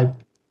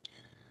Tribe,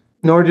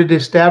 nor did the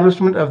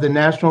establishment of the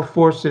National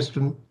Forest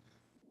System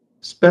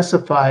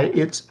specify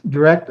its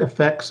direct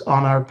effects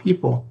on our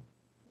people.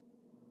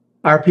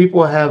 Our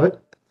people have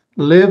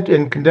lived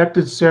and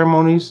conducted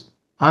ceremonies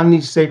on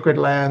these sacred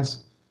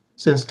lands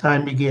since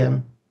time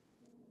began.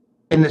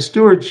 And the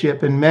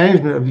stewardship and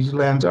management of these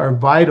lands are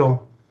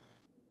vital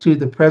to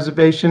the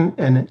preservation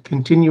and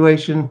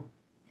continuation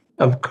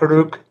of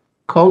Karuk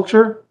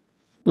culture,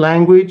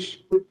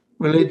 language,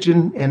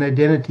 religion, and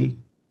identity.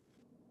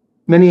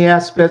 Many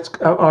aspects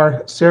of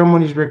our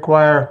ceremonies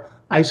require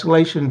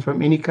isolation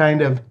from any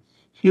kind of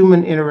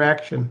human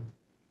interaction.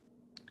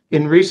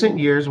 In recent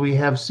years, we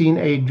have seen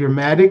a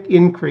dramatic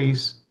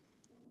increase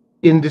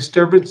in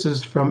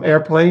disturbances from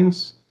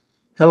airplanes,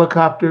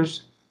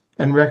 helicopters,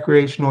 and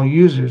recreational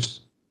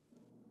users.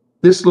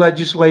 This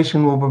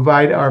legislation will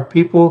provide our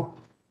people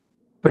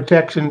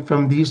protection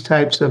from these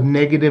types of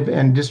negative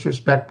and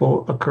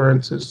disrespectful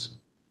occurrences.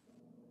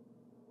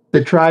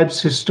 The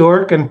tribe's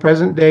historic and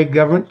present-day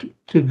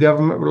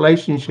government-to-government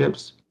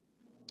relationships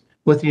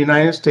with the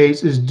United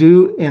States is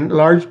due in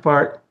large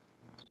part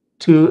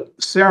to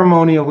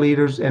ceremonial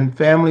leaders and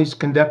families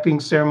conducting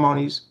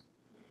ceremonies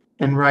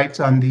and rites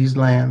on these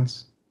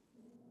lands.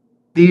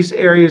 These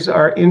areas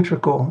are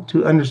integral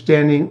to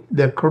understanding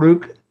the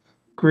Karuk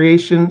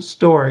creation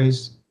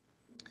stories,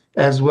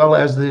 as well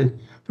as the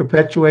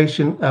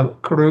perpetuation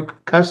of Karuk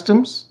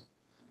customs,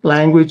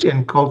 language,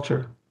 and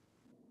culture.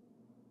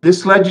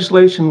 This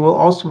legislation will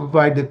also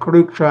provide the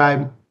Karuk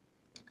Tribe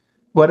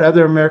what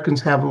other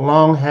Americans have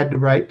long had the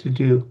right to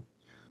do,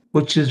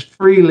 which is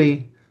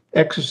freely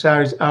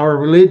exercise our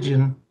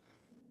religion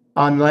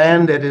on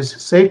land that is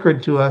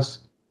sacred to us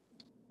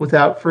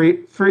without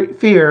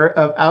fear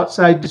of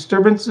outside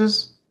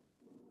disturbances,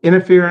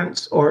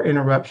 interference, or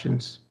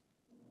interruptions.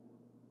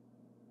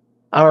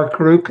 Our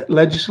Karuk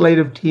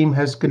legislative team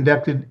has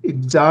conducted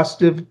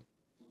exhaustive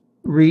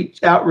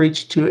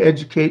outreach to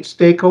educate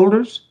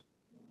stakeholders,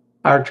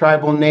 our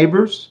tribal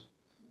neighbors,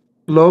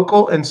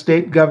 local and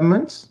state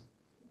governments,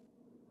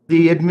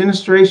 the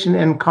administration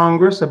and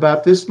Congress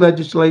about this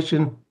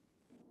legislation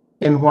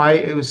and why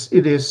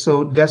it is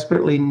so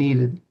desperately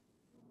needed.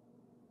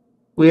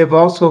 We have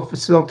also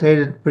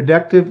facilitated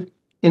productive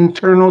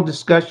internal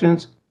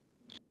discussions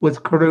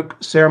with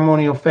Karuk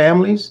ceremonial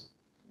families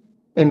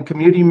and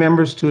community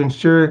members to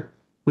ensure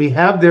we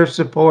have their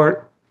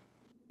support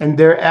and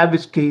their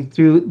advocacy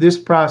through this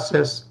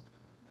process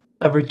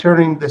of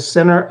returning the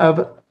center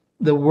of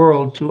the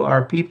world to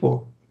our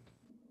people.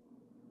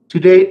 To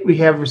date, we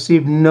have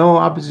received no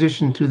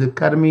opposition to the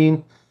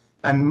Katimiîn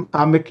and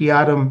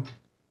Ameekyáaraam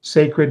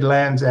Sacred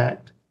Lands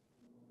Act.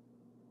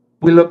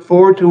 We look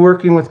forward to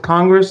working with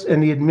Congress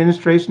and the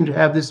administration to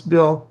have this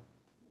bill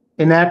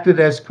enacted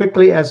as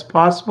quickly as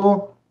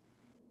possible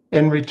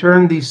and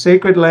return these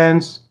sacred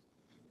lands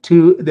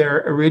to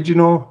their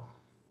original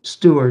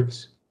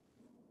stewards.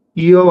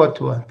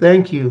 Ioatua,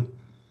 thank you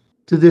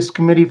to this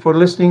committee for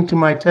listening to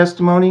my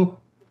testimony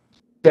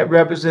that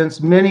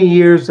represents many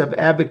years of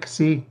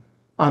advocacy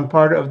on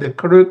part of the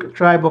Karuk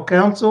Tribal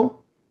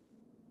Council,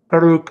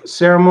 Karuk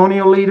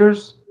ceremonial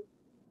leaders,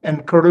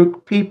 and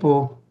Karuk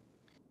people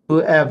who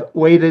have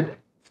waited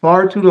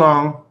far too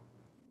long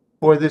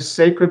for this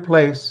sacred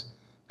place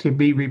to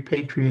be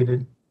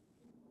repatriated.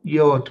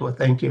 Ioatua,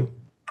 thank you.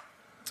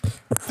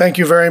 Thank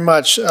you very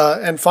much.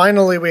 And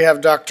finally, we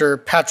have Dr.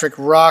 Patrick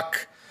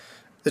Rock,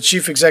 the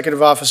Chief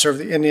Executive Officer of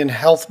the Indian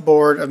Health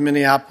Board of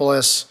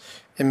Minneapolis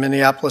in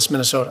Minneapolis,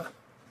 Minnesota.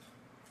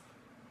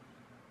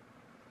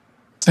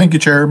 Thank you,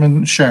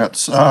 Chairman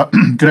Schatz.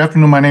 Good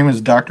afternoon. My name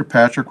is Dr.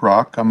 Patrick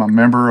Rock. I'm a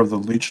member of the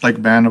Leech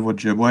Lake Band of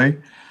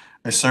Ojibwe.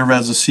 I serve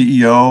as the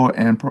CEO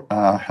and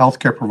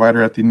healthcare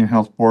provider at the Indian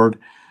Health Board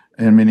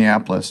in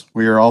Minneapolis.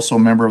 We are also a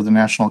member of the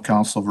National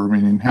Council of Urban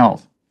Indian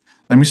Health.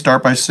 Let me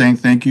start by saying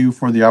thank you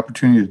for the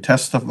opportunity to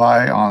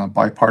testify on a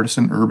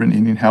bipartisan Urban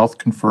Indian Health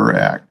Confer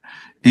Act,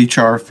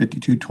 HR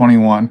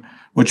 5221,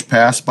 which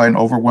passed by an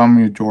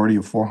overwhelming majority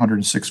of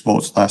 406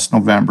 votes last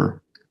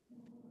November.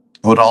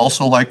 I would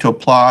also like to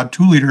applaud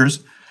two leaders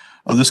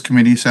of this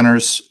committee,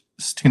 Senators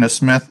Tina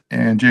Smith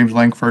and James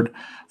Langford,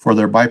 for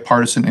their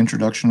bipartisan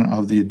introduction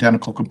of the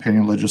identical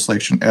companion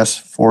legislation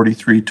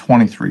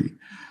S4323.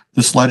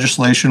 This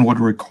legislation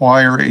would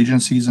require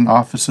agencies and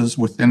offices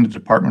within the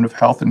Department of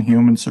Health and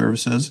Human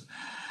Services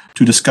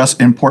to discuss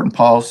important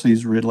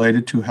policies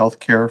related to health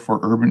care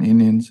for urban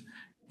Indians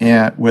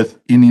and with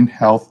Indian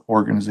health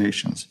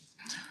organizations.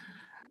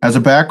 As a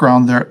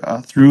background,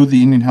 through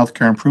the Indian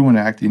Healthcare Improvement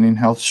Act, the Indian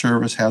Health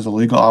Service has a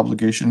legal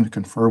obligation to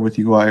confer with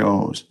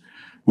UIOs,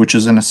 which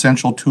is an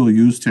essential tool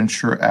used to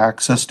ensure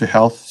access to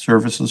health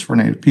services for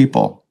Native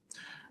people.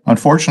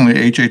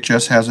 Unfortunately,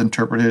 HHS has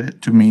interpreted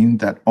it to mean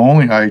that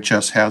only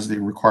IHS has the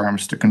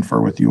requirements to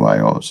confer with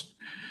UIOs.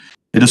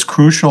 It is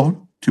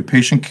crucial to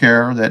patient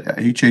care that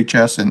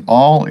HHS and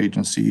all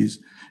agencies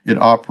it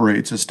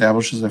operates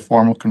establishes a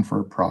formal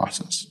confer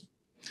process.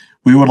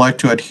 We would like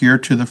to adhere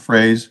to the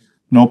phrase,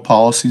 "No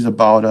policies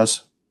about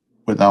us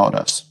without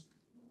us."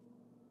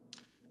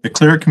 A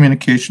clear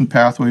communication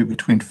pathway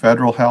between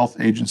federal health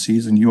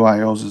agencies and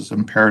UIOs is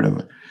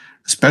imperative,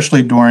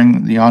 especially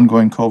during the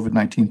ongoing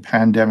COVID-19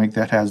 pandemic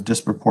that has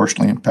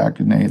disproportionately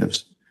impacted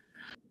Natives.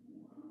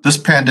 This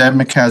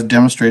pandemic has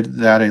demonstrated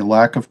that a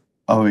lack of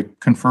a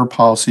confer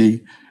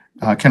policy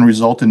can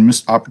result in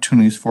missed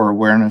opportunities for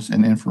awareness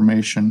and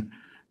information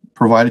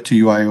provided to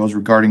UIOs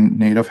regarding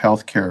Native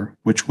health care,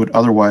 which would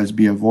otherwise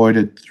be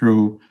avoided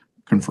through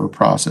confer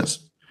process.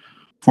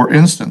 For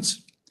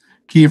instance,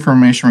 key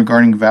information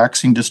regarding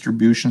vaccine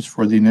distributions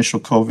for the initial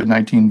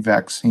COVID-19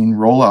 vaccine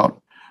rollout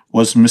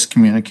was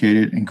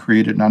miscommunicated and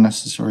created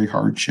unnecessary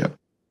hardship.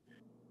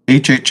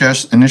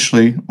 HHS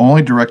initially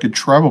only directed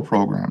tribal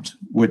programs,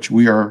 which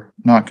we are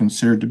not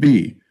considered to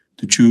be,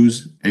 to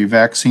choose a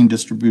vaccine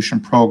distribution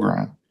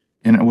program,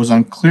 and it was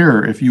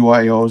unclear if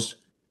UIOs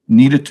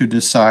needed to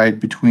decide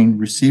between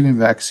receiving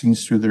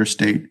vaccines through their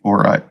state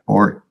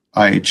or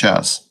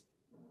IHS.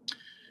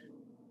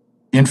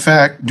 In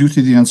fact, due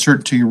to the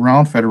uncertainty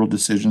around federal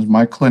decisions,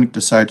 my clinic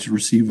decided to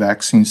receive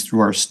vaccines through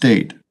our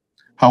state.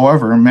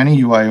 However,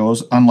 many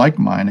UIOs, unlike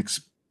mine,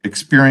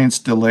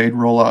 experienced delayed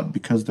rollout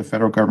because the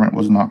federal government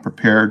was not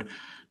prepared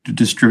to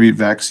distribute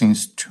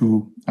vaccines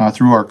through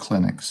our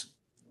clinics.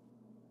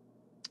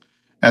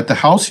 At the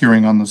House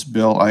hearing on this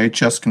bill,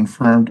 IHS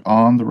confirmed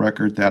on the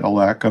record that a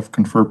lack of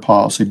confer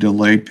policy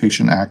delayed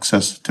patient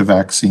access to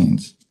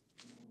vaccines.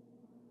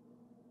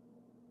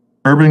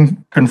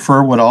 Urban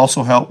Confer would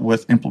also help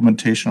with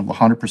implementation of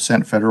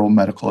 100% federal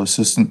medical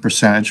assistance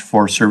percentage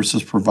for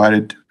services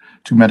provided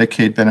to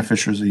Medicaid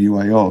beneficiaries of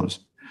UIOs.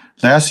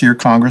 Last year,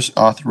 Congress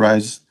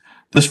authorized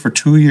this for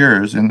 2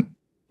 years in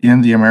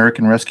the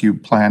American Rescue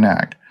Plan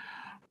Act,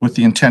 with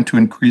the intent to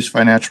increase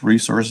financial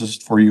resources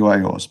for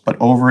UIOs. But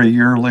over a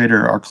year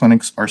later, our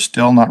clinics are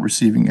still not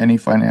receiving any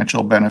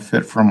financial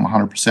benefit from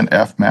 100%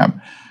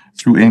 FMAP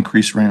through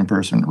increased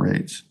reimbursement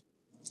rates.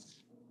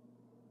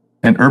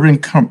 An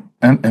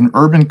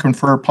urban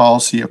confer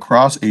policy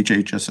across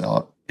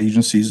HHS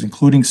agencies,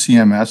 including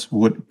CMS,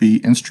 would be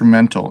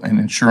instrumental in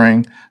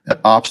ensuring that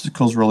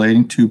obstacles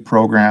relating to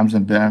programs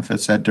and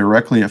benefits that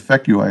directly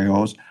affect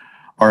UIOs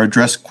are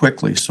addressed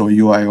quickly so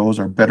UIOs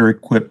are better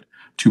equipped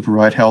to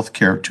provide health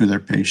care to their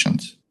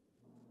patients.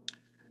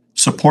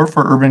 Support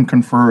for urban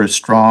confer is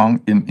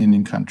strong in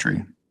Indian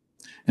country.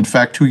 In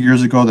fact, 2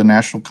 years ago, the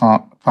National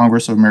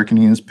Congress of American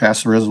Indians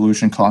passed a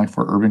resolution calling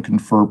for urban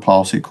confer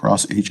policy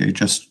across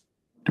HHS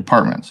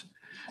departments.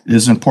 It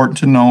is important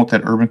to note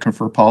that urban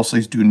confer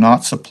policies do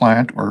not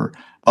supplant or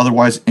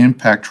otherwise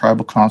impact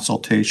tribal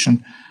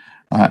consultation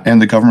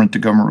and the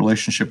government-to-government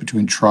relationship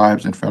between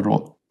tribes and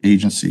federal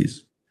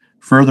agencies.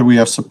 Further, we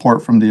have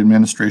support from the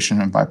administration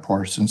and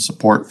bipartisan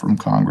support from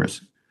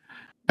Congress.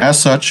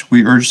 As such,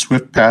 we urge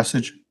swift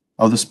passage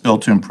of this bill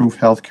to improve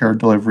health care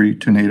delivery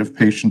to Native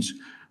patients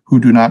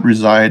who do not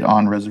reside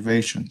on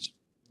reservations.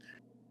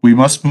 We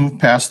must move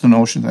past the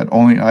notion that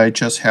only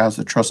IHS has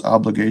the trust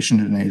obligation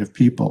to Native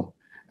people,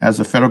 as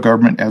the federal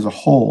government as a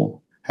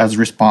whole has a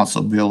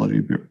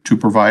responsibility to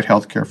provide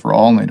health care for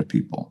all Native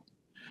people.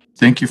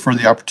 Thank you for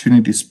the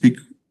opportunity to speak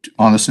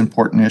on this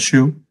important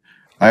issue.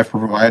 I have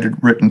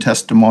provided written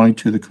testimony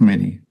to the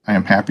committee. I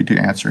am happy to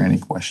answer any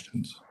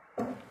questions.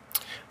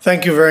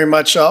 Thank you very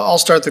much. I'll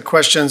start the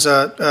questions.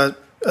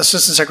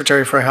 Assistant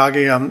Secretary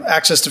Freihage,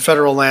 access to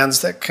federal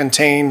lands that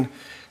contain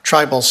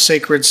tribal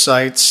sacred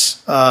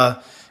sites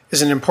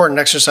is an important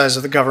exercise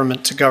of the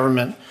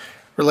government-to-government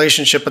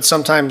relationship, but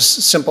sometimes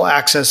simple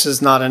access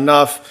is not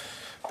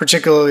enough,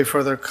 particularly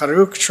for the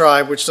Karuk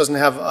Tribe, which doesn't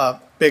have a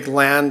big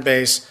land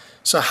base.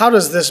 So how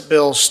does this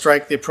bill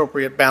strike the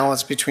appropriate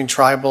balance between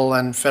tribal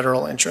and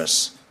federal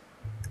interests?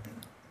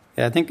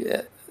 Yeah, I think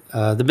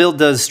the bill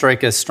does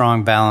strike a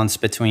strong balance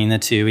between the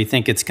two. We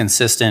think it's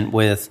consistent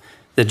with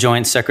the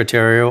joint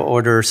secretarial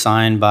order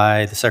signed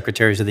by the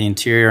Secretaries of the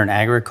Interior and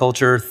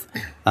Agriculture,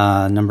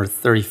 number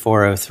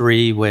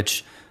 3403,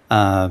 which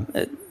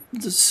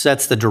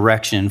sets the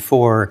direction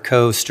for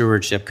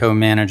co-stewardship,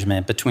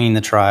 co-management between the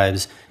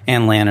tribes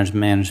and land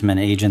management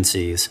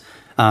agencies.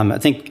 I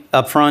think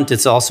up front,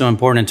 it's also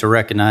important to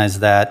recognize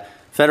that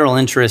federal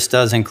interest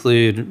does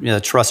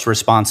include trust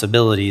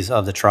responsibilities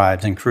of the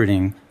tribes,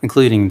 including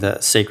the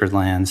sacred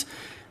lands.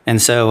 And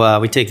so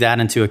we take that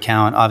into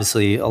account,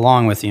 obviously,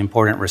 along with the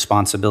important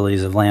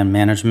responsibilities of land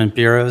management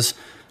bureaus.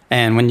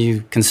 And when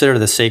you consider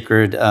the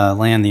sacred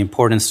land, the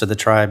importance to the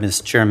tribe, as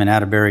Chairman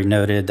Attebery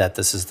noted, that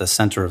this is the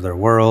center of their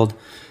world.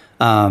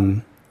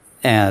 And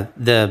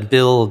the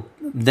bill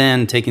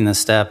then taking the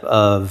step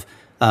of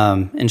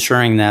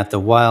ensuring that the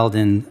wild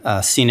and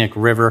scenic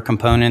river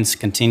components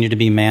continue to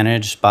be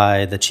managed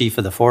by the Chief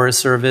of the Forest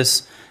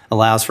Service,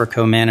 allows for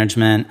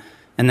co-management.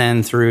 And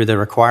then through the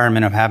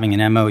requirement of having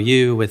an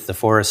MOU with the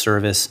Forest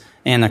Service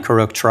and the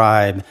Karuk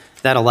Tribe,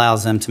 that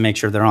allows them to make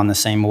sure they're on the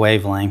same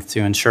wavelength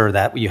to ensure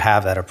that you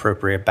have that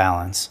appropriate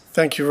balance.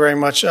 Thank you very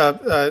much.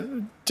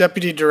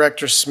 Deputy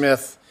Director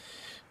Smith,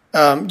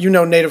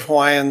 Native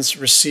Hawaiians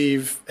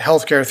receive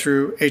health care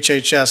through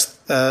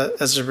HHS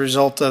as a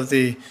result of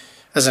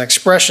as an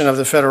expression of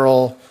the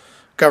federal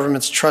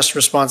government's trust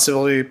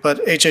responsibility,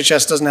 but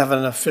HHS doesn't have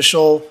an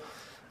official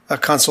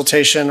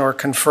consultation or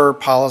confer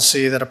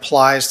policy that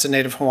applies to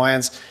Native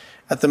Hawaiians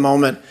at the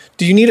moment.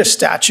 Do you need a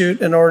statute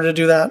in order to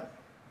do that?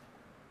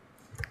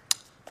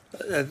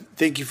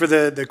 Thank you for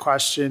the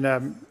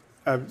question,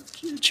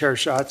 Chair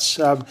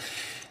Schatz.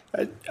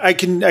 I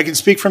can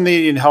speak from the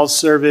Indian Health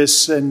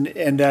Service and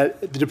the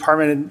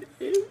department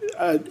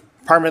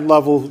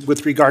level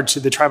with regard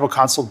to the tribal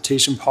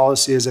consultation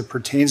policy as it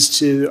pertains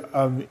to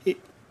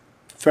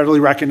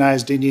federally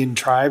recognized Indian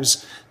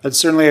tribes. That's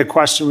certainly a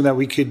question that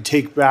we could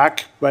take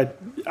back, but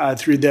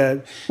through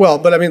the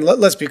but I mean,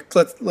 let's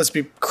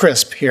be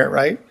crisp here,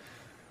 right?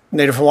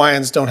 Native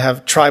Hawaiians don't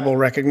have tribal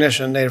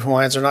recognition. Native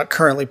Hawaiians are not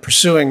currently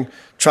pursuing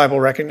tribal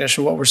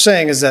recognition. What we're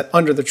saying is that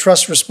under the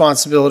trust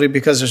responsibility,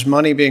 because there's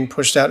money being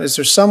pushed out, is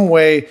there some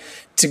way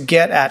to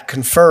get at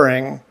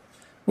conferring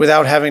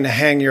without having to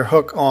hang your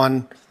hook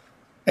on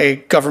a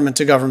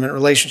government-to-government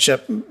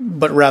relationship,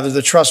 but rather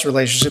the trust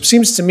relationship?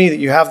 Seems to me that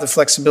you have the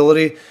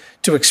flexibility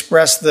to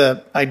express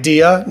the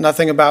idea,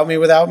 nothing about me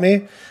without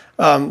me,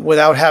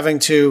 without having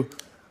to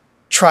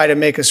try to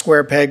make a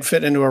square peg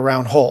fit into a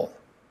round hole.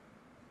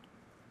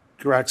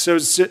 Correct. So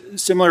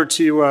similar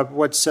to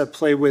what's at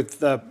play with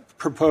the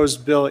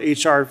proposed bill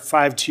HR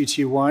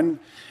 5221,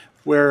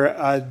 where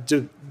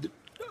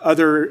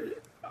other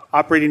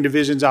operating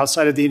divisions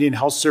outside of the Indian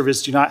Health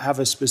Service do not have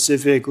a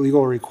specific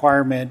legal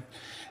requirement.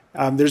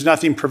 There's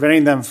nothing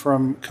preventing them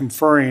from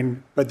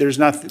conferring, but there's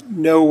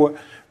no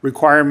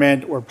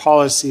requirement or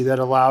policy that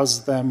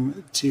allows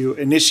them to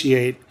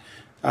initiate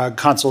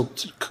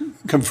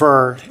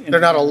confer.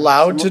 They're not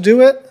allowed to do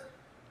it?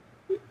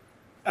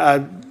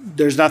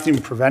 There's nothing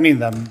preventing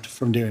them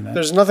from doing that.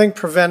 There's nothing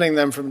preventing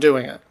them from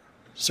doing it?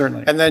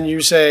 Certainly. And then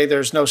you say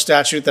there's no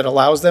statute that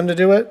allows them to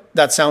do it?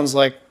 That sounds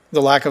like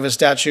the lack of a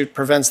statute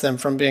prevents them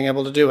from being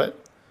able to do it.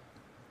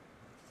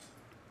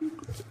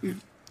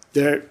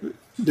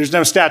 There's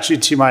no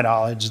statute, to my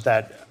knowledge,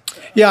 that...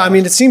 Yeah, I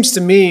mean, it seems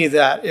to me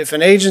that if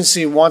an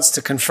agency wants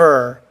to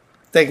confer,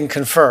 they can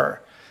confer.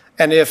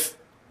 And if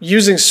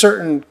using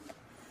certain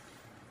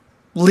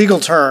legal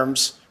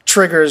terms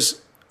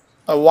triggers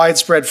a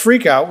widespread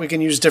freakout, we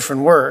can use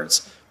different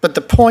words. But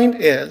the point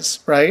is,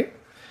 right,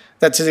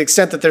 that to the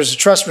extent that there's a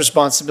trust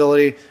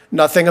responsibility,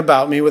 nothing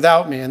about me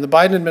without me. And the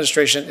Biden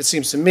administration, it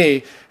seems to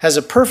me, has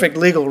a perfect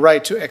legal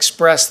right to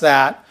express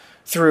that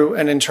through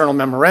an internal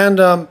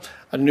memorandum,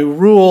 a new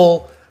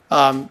rule,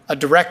 a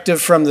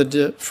directive from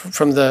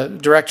the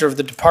director of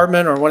the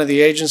department or one of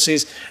the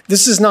agencies.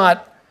 This is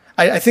not,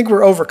 I think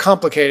we're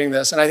overcomplicating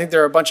this, and I think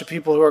there are a bunch of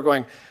people who are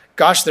going,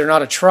 gosh, they're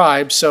not a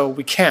tribe, so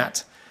we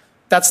can't.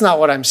 That's not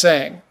what I'm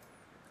saying.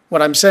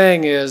 What I'm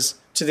saying is,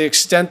 to the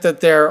extent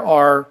that there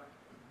are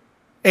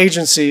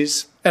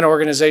agencies and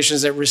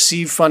organizations that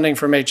receive funding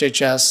from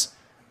HHS,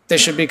 they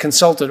should be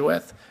consulted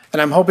with.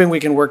 And I'm hoping we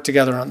can work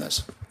together on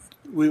this.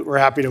 We're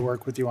happy to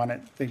work with you on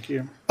it. Thank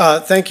you.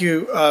 Thank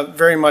you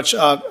very much.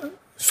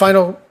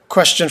 Final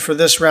question for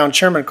this round.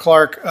 Chairman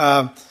Clarke,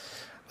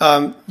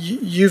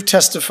 you've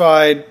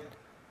testified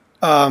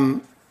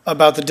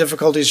about the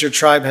difficulties your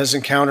tribe has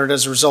encountered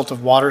as a result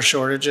of water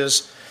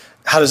shortages.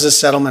 How does this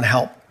settlement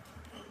help?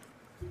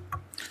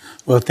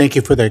 Well, thank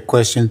you for that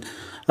question.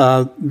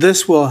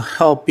 This will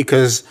help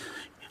because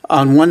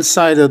on one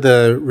side of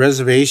the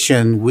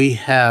reservation, we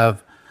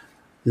have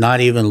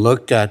not even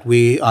looked at,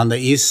 on the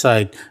east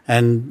side.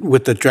 And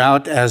with the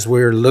drought as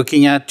we're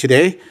looking at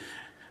today,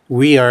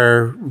 we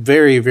are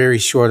very, very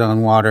short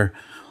on water.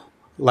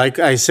 Like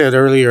I said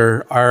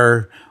earlier,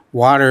 our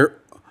water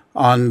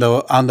on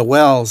the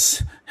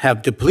wells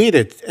have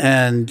depleted,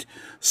 and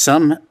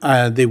some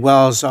the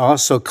wells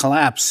also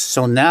collapsed.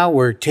 So now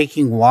we're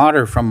taking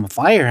water from a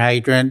fire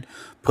hydrant,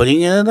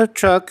 putting it in a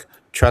truck,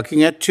 trucking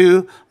it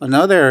to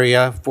another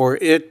area for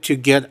it to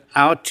get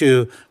out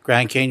to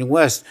Grand Canyon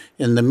West.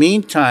 In the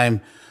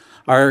meantime,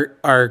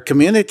 our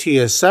community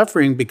is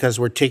suffering because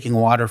we're taking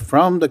water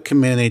from the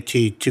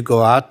community to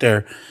go out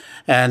there.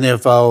 And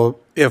if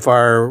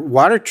our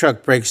water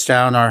truck breaks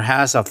down or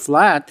has a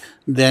flat,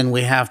 then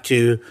we have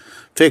to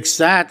fix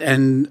that.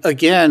 And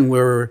again,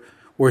 we're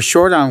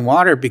short on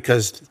water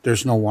because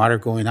there's no water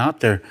going out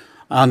there.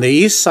 On the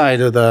east side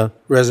of the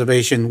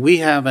reservation,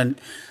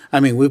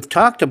 we've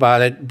talked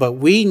about it, but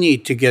we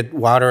need to get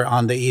water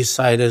on the east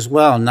side as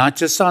well, not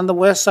just on the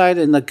west side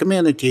in the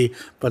community,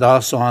 but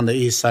also on the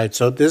east side.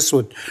 So this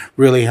would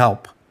really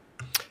help.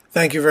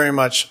 Thank you very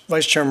much.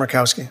 Vice Chair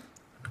Murkowski.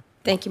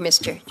 Thank you,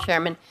 Mr.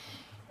 Chairman.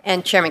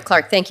 And Chairman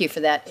Clarke, thank you for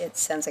that. It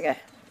sounds like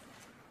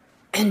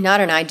not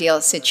an ideal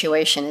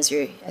situation as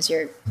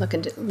you're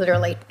looking to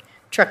literally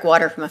truck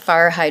water from a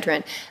fire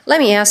hydrant. Let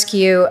me ask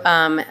you,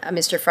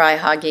 Mr.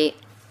 Freihage,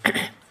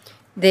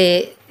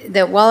 the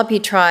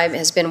Hualapai Tribe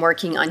has been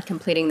working on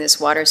completing this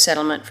water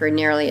settlement for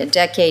nearly a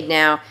decade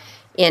now.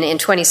 In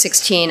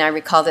 2016, I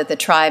recall that the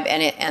tribe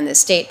and the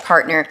state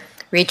partner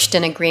reached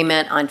an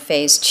agreement on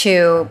Phase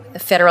 2. The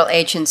federal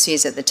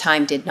agencies at the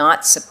time did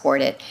not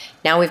support it.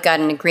 Now we've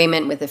got an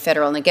agreement with the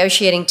federal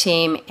negotiating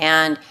team,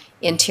 and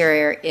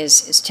Interior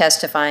is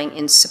testifying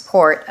in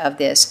support of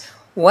this.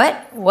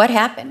 What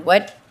happened?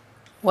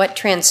 What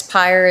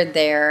transpired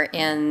there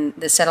in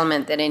the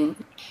settlement that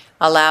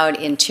allowed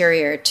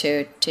Interior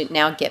to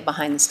now get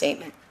behind the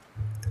statement?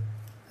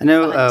 I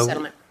know.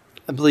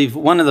 I believe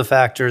one of the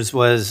factors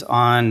was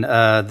on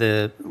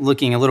the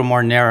looking a little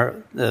more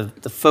narrow,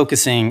 the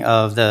focusing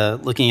of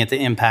looking at the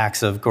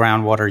impacts of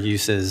groundwater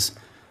uses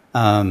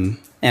and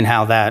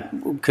how that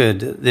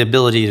the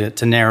ability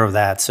to narrow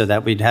that so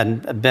that we'd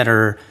had a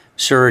better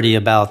surety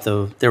about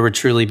there would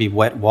truly be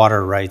wet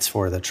water rights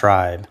for the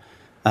tribe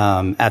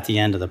at the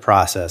end of the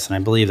process. And I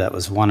believe that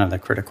was one of the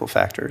critical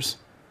factors.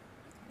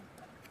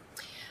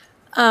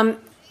 The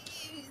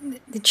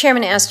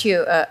chairman asked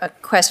you a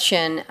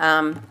question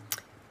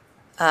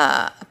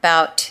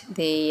about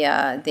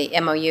the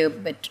MOU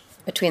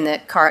between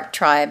the Karuk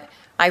Tribe.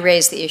 I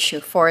raised the issue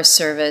of Forest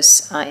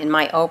Service in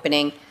my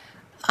opening.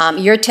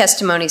 Your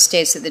testimony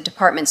states that the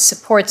department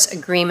supports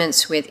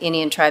agreements with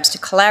Indian tribes to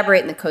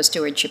collaborate in the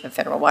co-stewardship of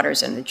federal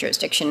waters under the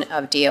jurisdiction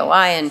of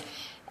DOI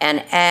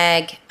and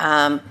Ag.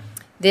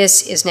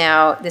 This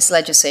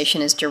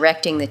legislation is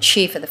directing the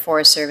chief of the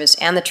Forest Service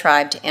and the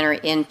tribe to enter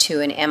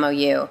into an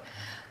MOU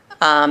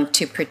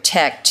to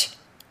protect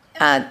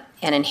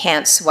and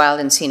enhance wild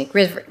and scenic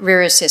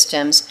river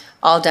systems,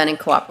 all done in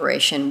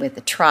cooperation with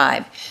the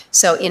tribe.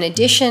 So in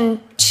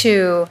addition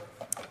to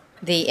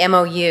the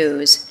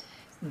MOUs,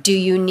 do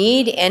you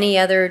need any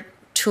other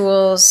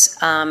tools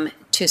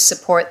to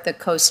support the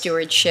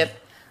co-stewardship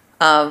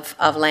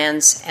of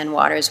lands and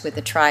waters with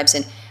the tribes?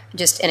 And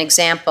just an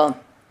example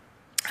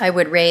I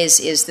would raise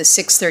is the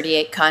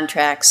 638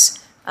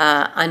 contracts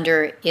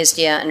under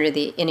ISDIA, under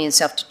the Indian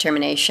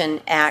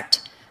Self-Determination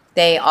Act.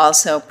 They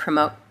also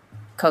promote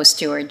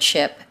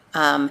co-stewardship.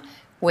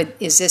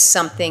 Is this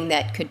something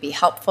that could be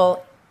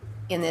helpful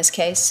in this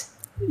case?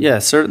 Yeah,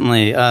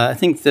 certainly. I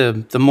think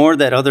the more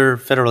that other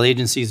federal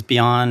agencies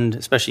beyond,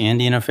 especially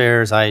Indian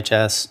Affairs,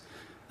 IHS,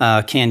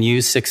 can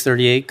use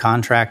 638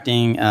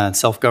 contracting,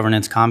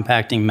 self-governance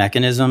compacting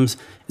mechanisms,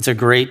 it's a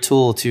great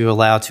tool to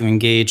allow to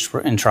engage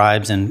in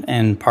tribes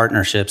and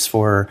partnerships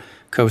for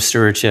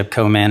co-stewardship,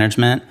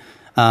 co-management.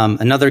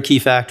 Another key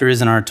factor is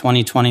in our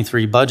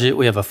 2023 budget,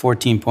 we have a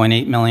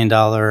 $14.8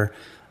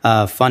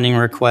 million funding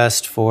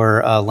request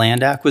for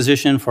land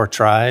acquisition for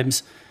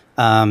tribes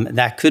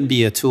that could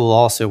be a tool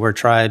also where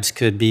tribes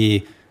could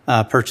be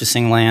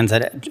purchasing lands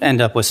that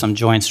end up with some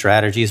joint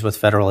strategies with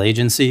federal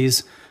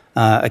agencies.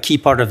 A key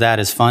part of that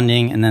is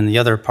funding, and then the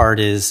other part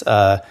is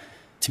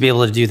to be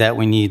able to do that,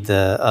 we need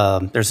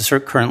there's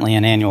currently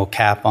an annual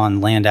cap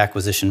on land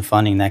acquisition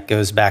funding that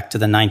goes back to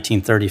the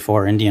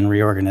 1934 Indian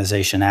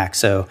Reorganization Act.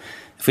 So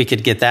if we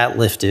could get that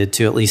lifted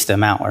to at least the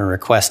amount we're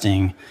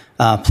requesting,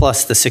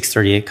 plus the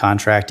 638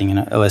 contracting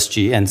and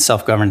OSG and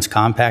self-governance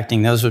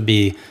compacting, those would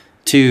be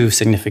two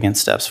significant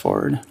steps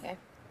forward.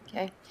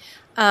 Okay.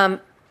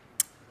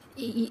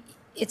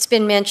 It's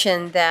been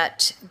mentioned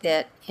that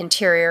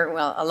Interior,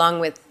 well, along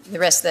with the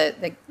rest of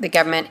the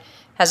government,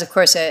 has, of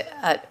course,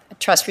 a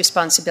trust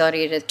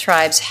responsibility to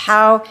tribes.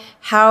 How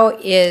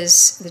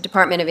is the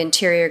Department of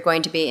Interior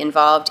going to be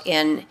involved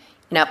in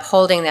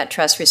upholding that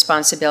trust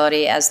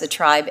responsibility as the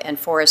tribe and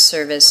Forest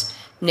Service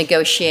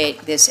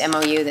negotiate this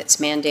MOU that's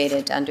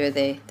mandated under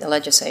the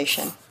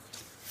legislation?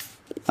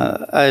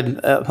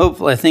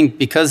 I think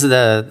because of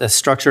the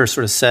structure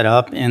sort of set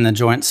up in the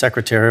Joint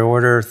Secretarial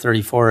Order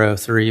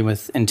 3403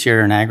 with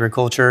Interior and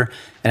Agriculture,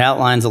 it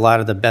outlines a lot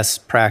of the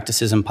best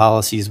practices and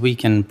policies we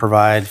can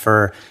provide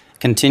for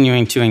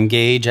continuing to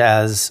engage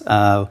as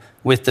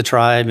with the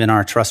tribe in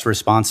our trust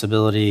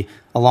responsibility,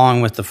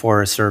 along with the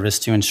Forest Service,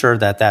 to ensure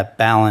that that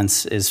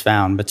balance is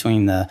found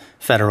between the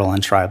federal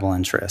and tribal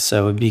interests.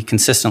 So it would be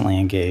consistently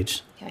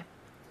engaged. Okay.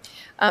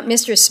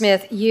 Mr.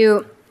 Smith,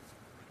 you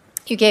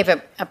gave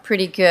a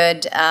pretty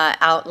good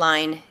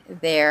outline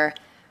there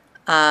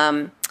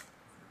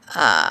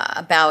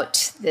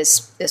about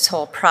this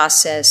whole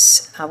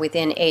process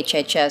within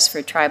HHS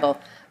for tribal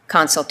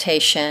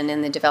consultation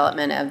and the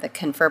development of the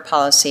Confer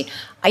policy.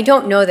 I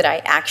don't know that I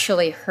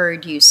actually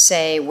heard you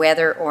say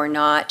whether or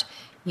not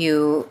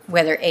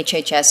whether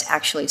HHS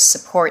actually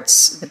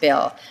supports the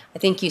bill. I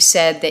think you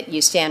said that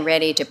you stand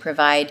ready to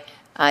provide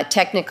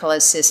technical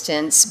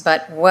assistance,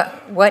 but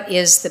what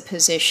is the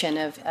position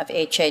of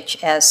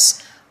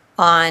HHS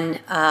on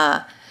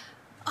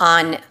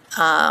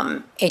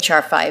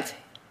HR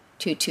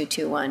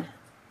 52221?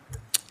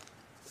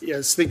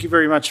 Yes, thank you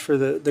very much for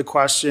the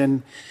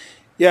question.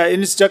 Yeah,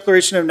 in its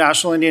Declaration of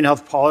National Indian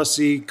Health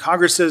Policy,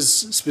 Congress has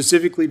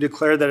specifically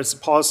declared that it's the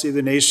policy of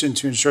the nation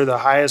to ensure the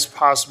highest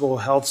possible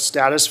health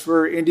status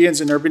for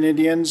Indians and urban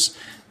Indians.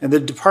 And the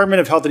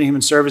Department of Health and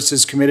Human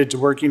Services is committed to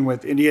working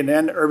with Indian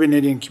and urban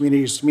Indian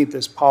communities to meet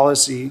this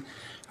policy.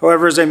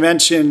 However, as I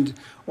mentioned,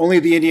 only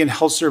the Indian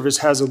Health Service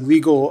has a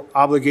legal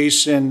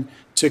obligation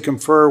to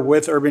confer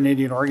with urban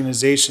Indian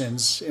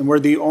organizations, and we're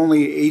the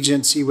only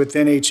agency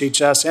within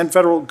HHS and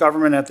federal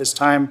government at this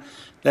time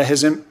that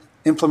has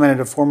implemented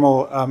a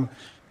formal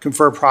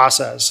confer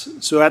process.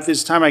 So at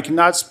this time, I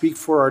cannot speak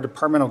for our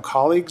departmental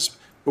colleagues,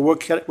 but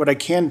what I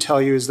can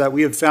tell you is that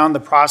we have found the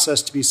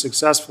process to be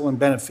successful and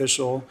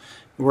beneficial,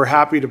 and we're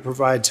happy to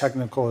provide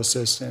technical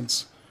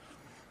assistance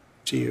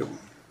to you.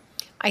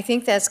 I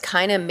think that's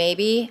kind of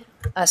maybe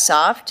a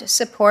soft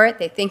support.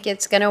 They think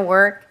it's going to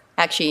work.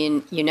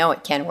 Actually, you know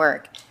it can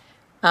work.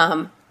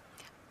 I'm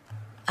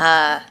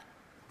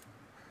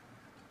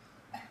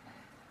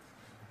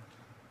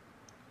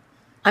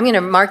going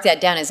to mark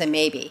that down as a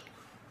maybe.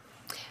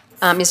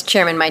 Mr.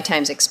 Chairman, my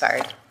time's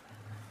expired.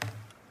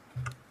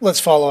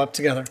 Let's follow up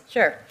together.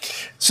 Sure.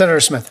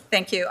 Senator Smith.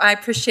 Thank you. I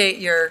appreciate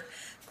your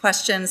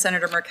question,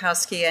 Senator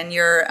Murkowski, and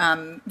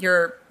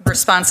your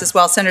response as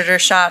well, Senator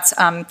Schatz.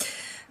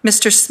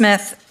 Mr.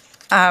 Smith,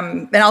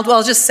 and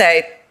I'll just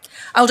say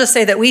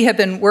that we have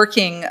been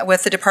working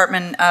with the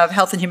Department of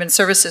Health and Human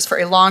Services for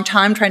a long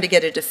time trying to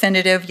get a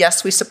definitive,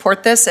 yes, we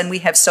support this, and we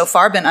have so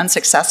far been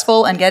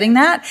unsuccessful in getting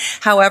that.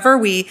 However,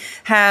 we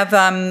have,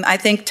 I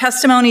think,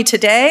 testimony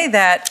today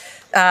that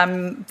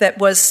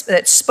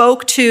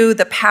spoke to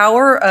the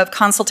power of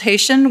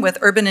consultation with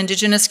urban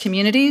indigenous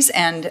communities,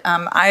 and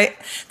I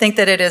think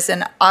that it is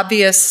an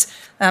obvious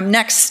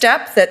next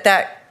step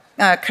that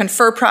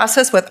confer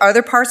process with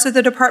other parts of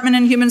the Department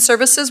of Human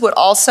Services would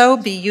also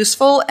be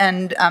useful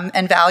and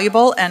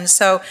valuable. And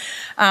so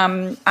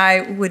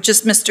I would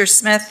just, Mr.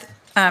 Smith,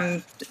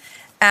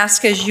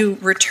 ask as you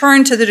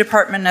return to the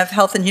Department of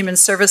Health and Human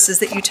Services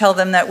that you tell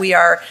them that we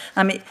are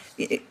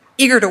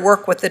eager to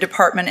work with the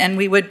department, and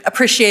we would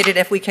appreciate it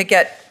if we could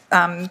get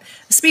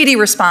speedy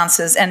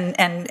responses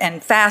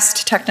and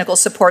fast technical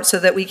support so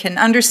that we can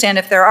understand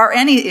if there are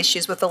any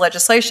issues with the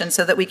legislation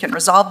so that we can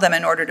resolve them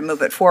in order to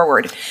move it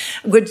forward.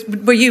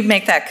 Will you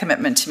make that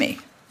commitment to me?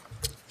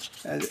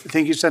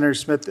 Thank you, Senator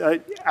Smith. I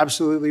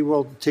absolutely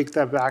will take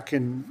that back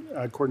and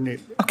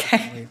coordinate.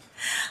 Okay.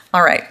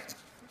 All right.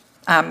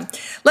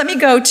 Let me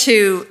go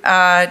to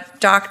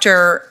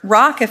Dr.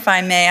 Rock, if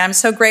I may. I'm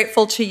so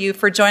grateful to you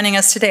for joining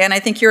us today, and I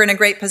think you're in a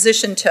great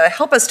position to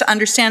help us to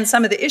understand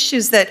some of the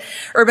issues that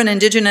urban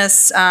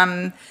indigenous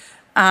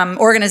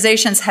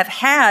organizations have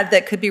had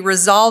that could be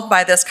resolved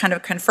by this kind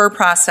of confer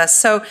process.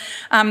 So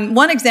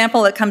one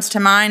example that comes to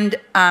mind,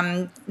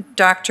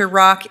 Dr.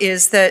 Rock,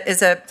 is an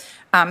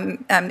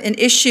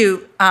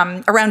issue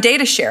around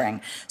data sharing.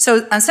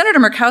 So Senator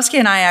Murkowski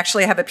and I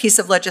actually have a piece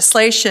of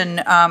legislation,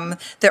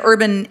 the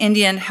Urban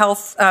Indian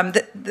Health,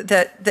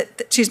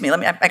 excuse me,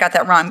 I got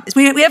that wrong.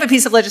 We have a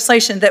piece of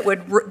legislation that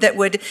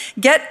would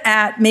get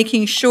at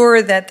making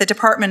sure that the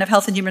Department of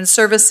Health and Human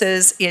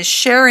Services is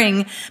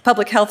sharing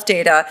public health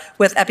data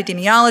with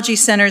epidemiology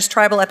centers,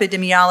 tribal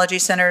epidemiology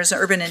centers,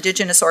 urban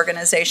indigenous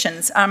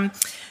organizations.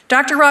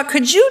 Dr. Rock,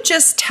 could you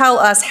just tell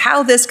us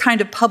how this kind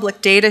of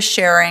public data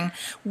sharing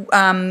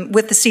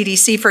with the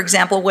CDC, for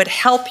example, would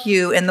help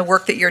you in the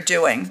work that you're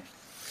doing?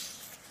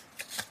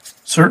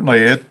 Certainly,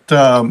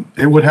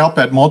 it would help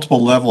at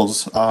multiple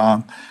levels.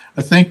 I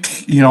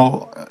think,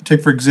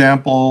 take for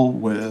example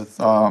with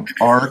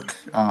ARC,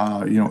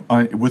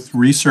 with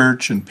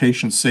research and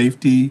patient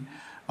safety,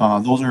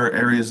 those are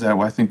areas that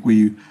I think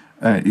we,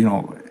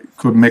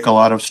 could make a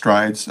lot of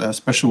strides,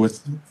 especially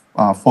with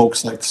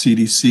folks like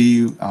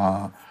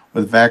CDC,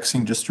 with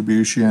vaccine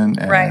distribution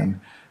and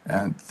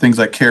things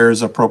like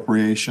CARES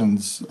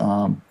appropriations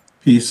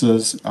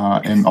pieces,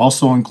 and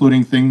also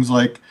including things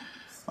like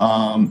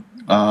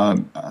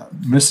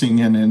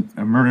missing and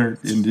murdered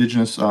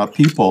Indigenous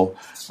people.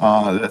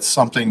 That's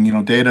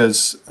something, data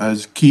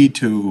is key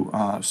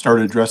to start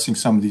addressing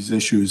some of these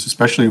issues,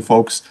 especially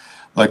folks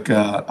like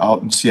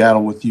out in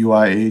Seattle with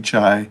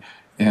UIHI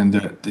and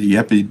the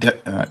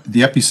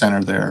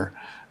epicenter there.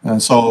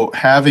 And so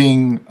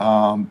having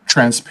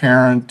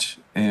transparent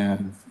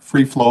and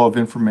free flow of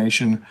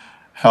information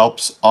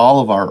helps all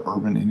of our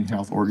urban Indian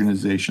health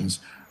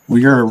organizations.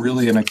 We are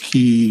really in a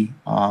key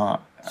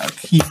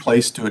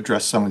place to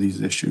address some of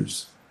these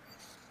issues.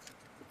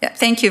 Yeah,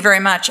 thank you very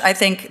much. I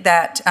think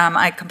that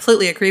I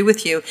completely agree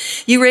with you.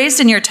 You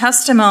raised in your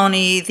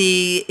testimony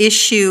the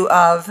issue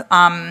of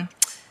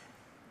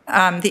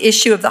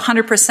the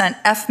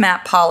 100%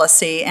 FMAP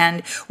policy,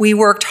 and we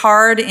worked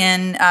hard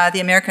in the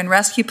American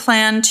Rescue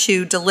Plan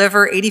to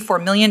deliver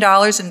 $84 million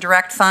in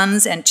direct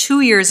funds and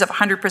 2 years of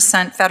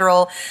 100%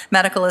 federal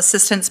medical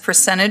assistance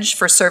percentage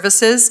for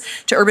services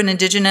to urban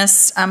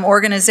indigenous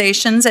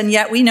organizations, and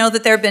yet we know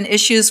that there have been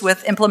issues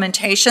with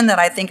implementation that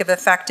I think have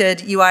affected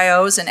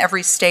UIOs in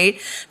every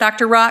state.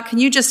 Dr. Rock, can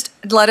you just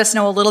let us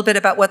know a little bit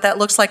about what that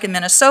looks like in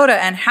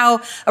Minnesota and how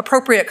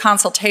appropriate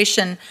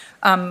consultation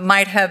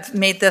might have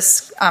made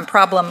this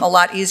problem a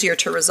lot easier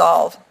to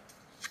resolve?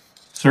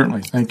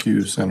 Certainly. Thank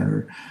you,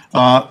 Senator.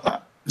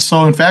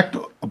 So in fact,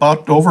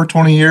 about over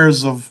 20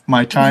 years of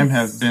my time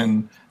have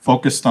been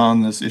focused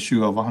on this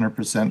issue of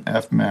 100%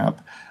 FMAP,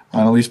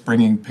 at least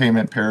bringing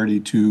payment parity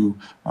to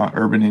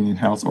urban Indian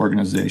health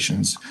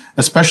organizations,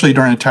 especially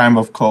during a time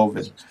of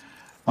COVID.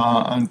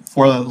 And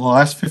for the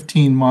last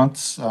 15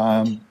 months,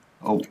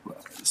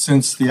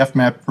 since the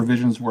FMAP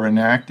provisions were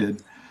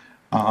enacted,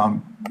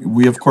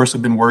 we, of course,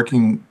 have been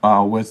working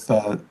with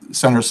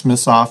Senator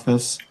Smith's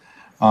office,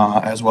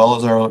 as well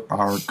as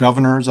our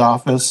governor's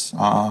office,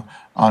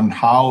 on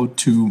how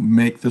to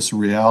make this a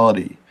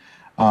reality.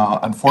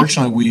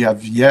 Unfortunately, we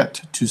have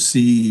yet to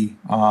see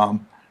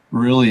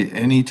really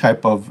any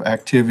type of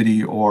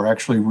activity or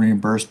actually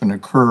reimbursement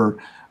occur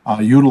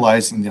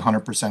utilizing the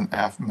 100%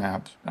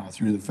 FMAP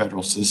through the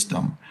federal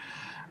system,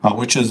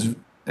 which is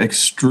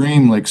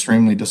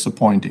extremely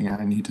disappointing,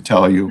 I need to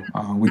tell you.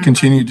 We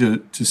continue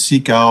to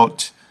seek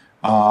out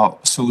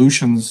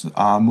solutions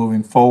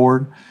moving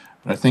forward,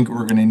 but I think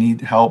we're going to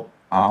need help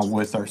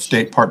with our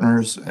state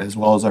partners as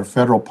well as our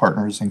federal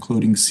partners,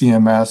 including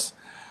CMS.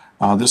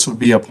 This would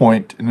be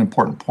an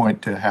important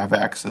point to have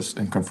access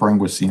and conferring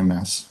with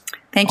CMS.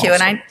 Thank you.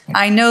 And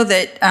I know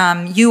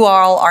that you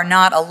all are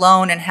not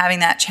alone in having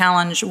that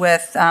challenge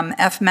with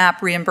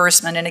FMAP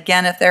reimbursement. And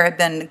again, if there had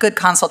been good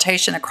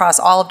consultation across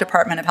all of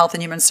Department of Health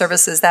and Human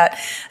Services, that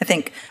I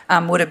think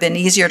would have been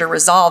easier to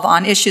resolve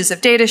on issues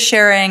of data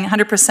sharing,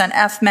 100%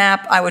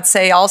 FMAP. I would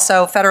say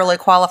also federally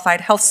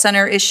qualified health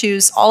center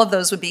issues. All of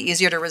those would be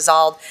easier to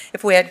resolve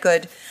if we had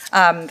good,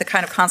 the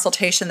kind of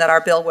consultation that our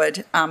bill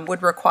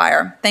would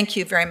require. Thank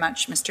you very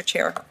much, Mr.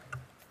 Chair.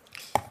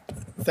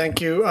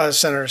 Thank you,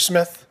 Senator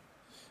Smith.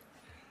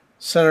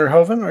 Senator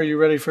Hoeven, are you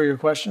ready for your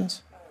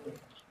questions?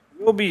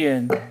 We'll be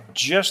in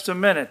just a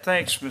minute.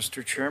 Thanks,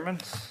 Mr. Chairman.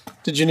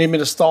 Did you need me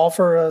to stall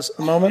for a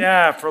moment?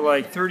 Yeah, for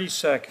like 30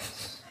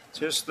 seconds.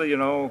 Just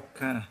to,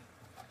 kind of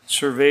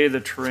survey the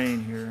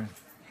terrain here.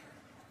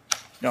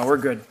 No, we're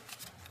good.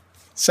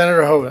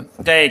 Senator Hoeven.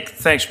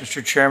 Thanks,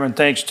 Mr. Chairman.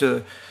 Thanks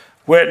to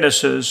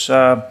witnesses.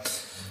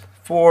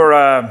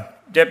 For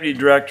Deputy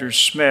Director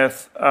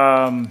Smith,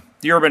 the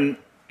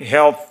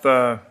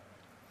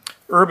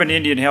Urban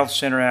Indian Health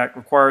Center Act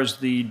requires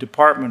the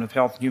Department of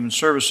Health and Human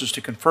Services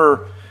to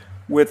confer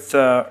with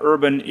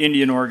urban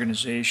Indian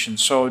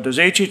organizations. So does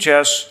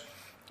HHS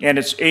and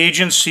its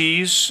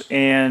agencies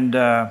and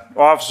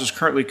offices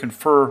currently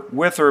confer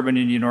with urban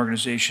Indian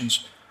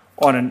organizations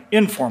on an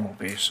informal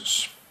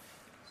basis?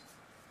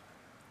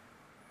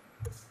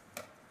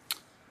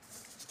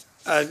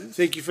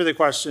 Thank you for the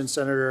question,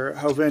 Senator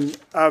Hoeven.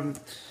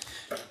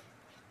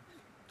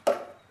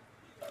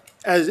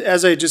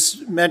 As I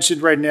just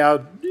mentioned right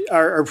now,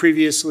 or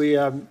previously,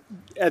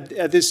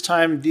 at this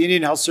time, the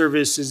Indian Health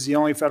Service is the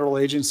only federal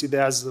agency that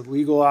has the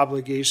legal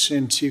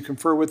obligation to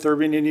confer with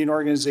urban Indian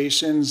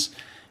organizations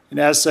and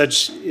as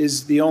such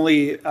is the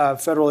only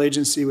federal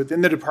agency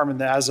within the department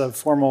that has a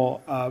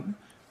formal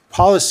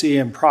policy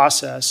and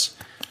process.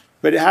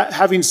 But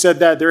having said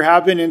that, there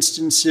have been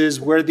instances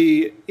where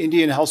the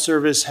Indian Health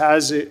Service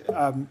has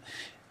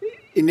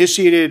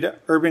initiated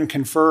urban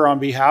confer on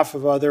behalf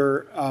of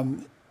other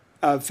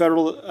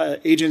federal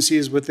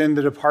agencies within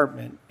the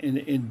department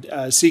in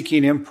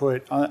seeking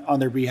input on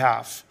their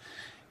behalf.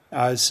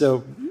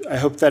 So I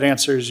hope that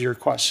answers your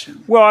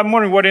question. Well, I'm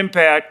wondering what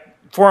impact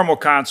formal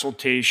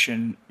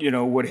consultation,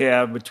 would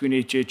have between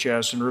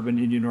HHS and urban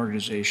Indian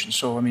organizations.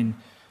 So, I mean,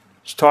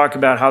 let's talk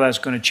about how that's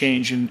going to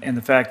change and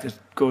the fact that it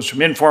goes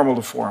from informal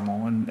to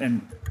formal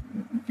and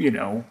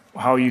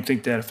how you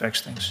think that affects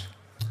things.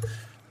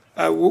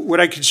 What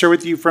I can share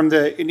with you from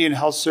the Indian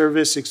Health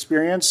Service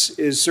experience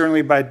is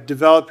certainly by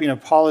developing a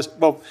policy.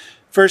 Well,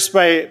 first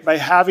by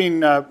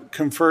having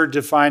Confer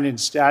defined in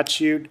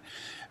statute,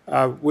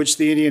 which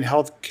the Indian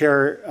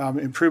Healthcare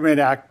Improvement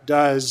Act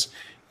does.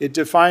 It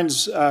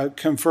defines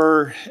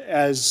Confer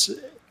as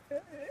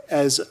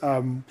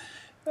a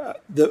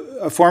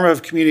form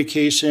of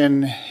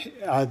communication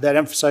that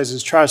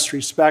emphasizes trust,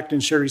 respect,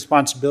 and shared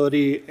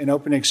responsibility and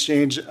open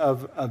exchange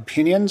of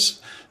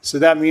opinions. So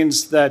that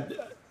means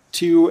that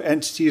two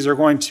entities are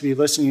going to be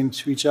listening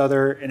to each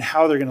other and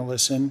how they're going to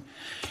listen.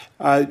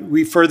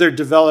 We further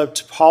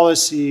developed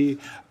policy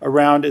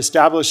around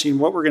establishing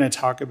what we're going to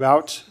talk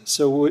about.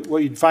 So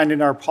what you'd find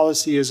in our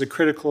policy is a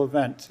critical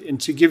event. And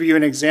to give you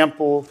an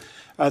example,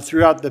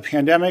 throughout the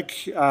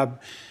pandemic,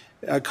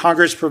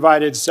 Congress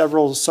provided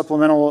several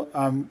supplemental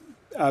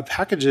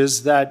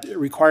packages that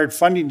required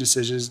funding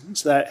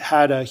decisions that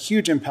had a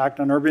huge impact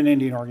on urban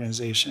Indian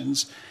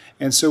organizations.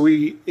 And so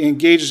we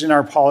engaged in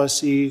our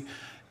policy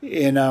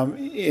in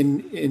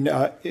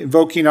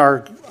invoking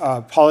our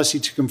policy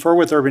to confer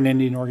with urban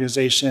Indian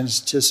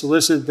organizations to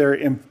solicit their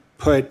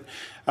input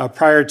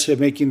prior to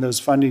making those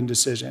funding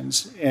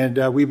decisions.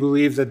 And we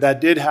believe that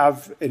did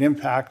have an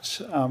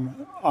impact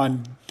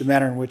on the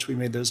manner in which we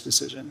made those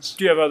decisions.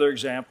 Do you have other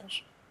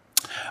examples?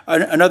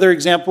 Another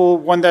example,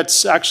 one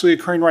that's actually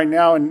occurring right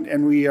now,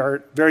 and we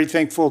are very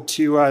thankful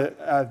to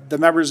the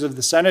members of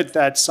the Senate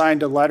that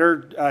signed a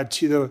letter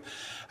to the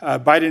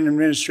Biden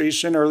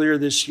administration earlier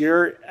this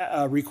year,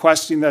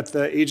 requesting that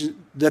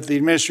the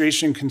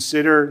administration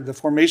consider the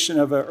formation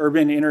of an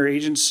urban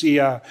interagency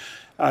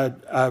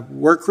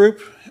work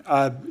group.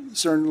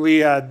 Certainly,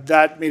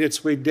 that made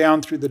its way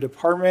down through the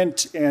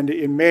department, and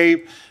in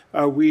May,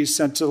 we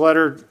sent a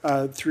letter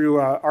through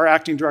our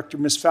acting director,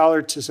 Ms.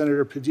 Fowler, to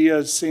Senator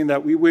Padilla, saying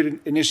that we would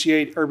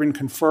initiate Urban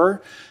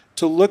Confer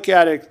to look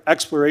at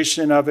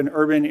exploration of an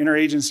urban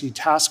interagency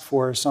task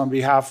force on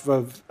behalf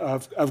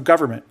of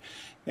government.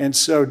 And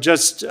so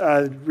just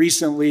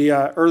recently,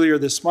 earlier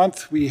this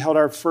month, we held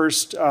our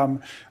first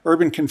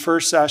Urban Confer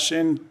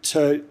session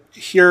to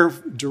hear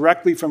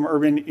directly from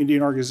urban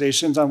Indian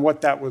organizations on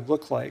what that would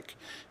look like.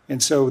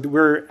 And so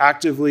we're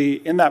actively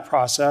in that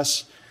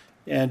process,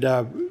 and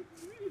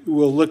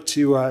we'll look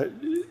to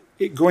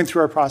going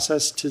through our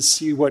process to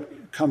see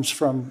what comes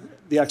from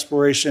the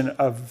exploration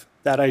of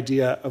that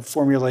idea of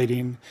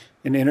formulating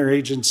an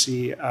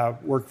interagency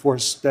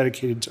workforce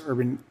dedicated to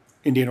urban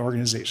Indian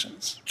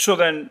organizations. So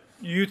then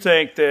you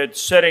think that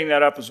setting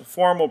that up as a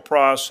formal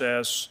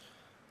process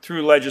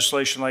through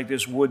legislation like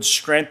this would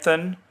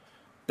strengthen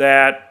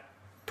that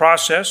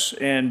process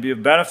and be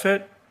of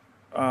benefit?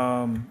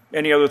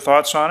 Any other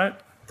thoughts on it?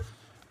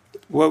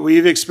 What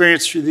we've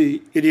experienced through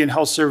the Indian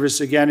Health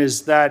Service, again,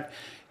 is that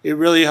it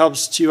really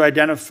helps to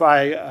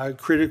identify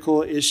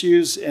critical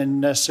issues and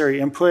necessary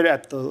input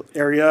at the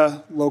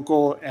area,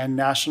 local, and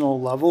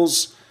national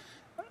levels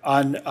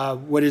on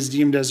what is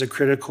deemed as a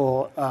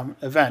critical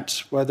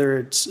event, whether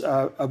it's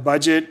a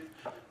budget,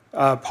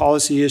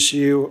 policy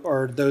issue,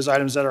 or those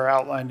items that are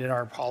outlined in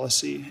our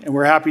policy. And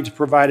we're happy to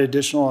provide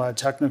additional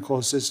technical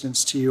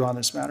assistance to you on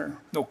this matter.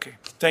 Okay.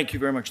 Thank you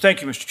very much.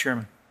 Thank you, Mr.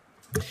 Chairman.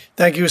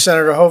 Thank you,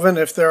 Senator Hoeven.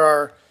 If there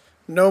are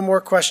no more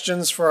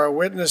questions for our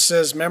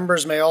witnesses,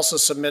 members may also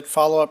submit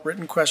follow-up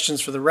written questions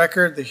for the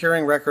record. The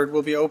hearing record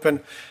will be open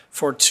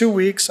for 2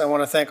 weeks. I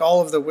want to thank all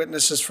of the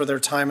witnesses for their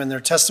time and their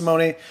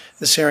testimony.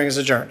 This hearing is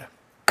adjourned.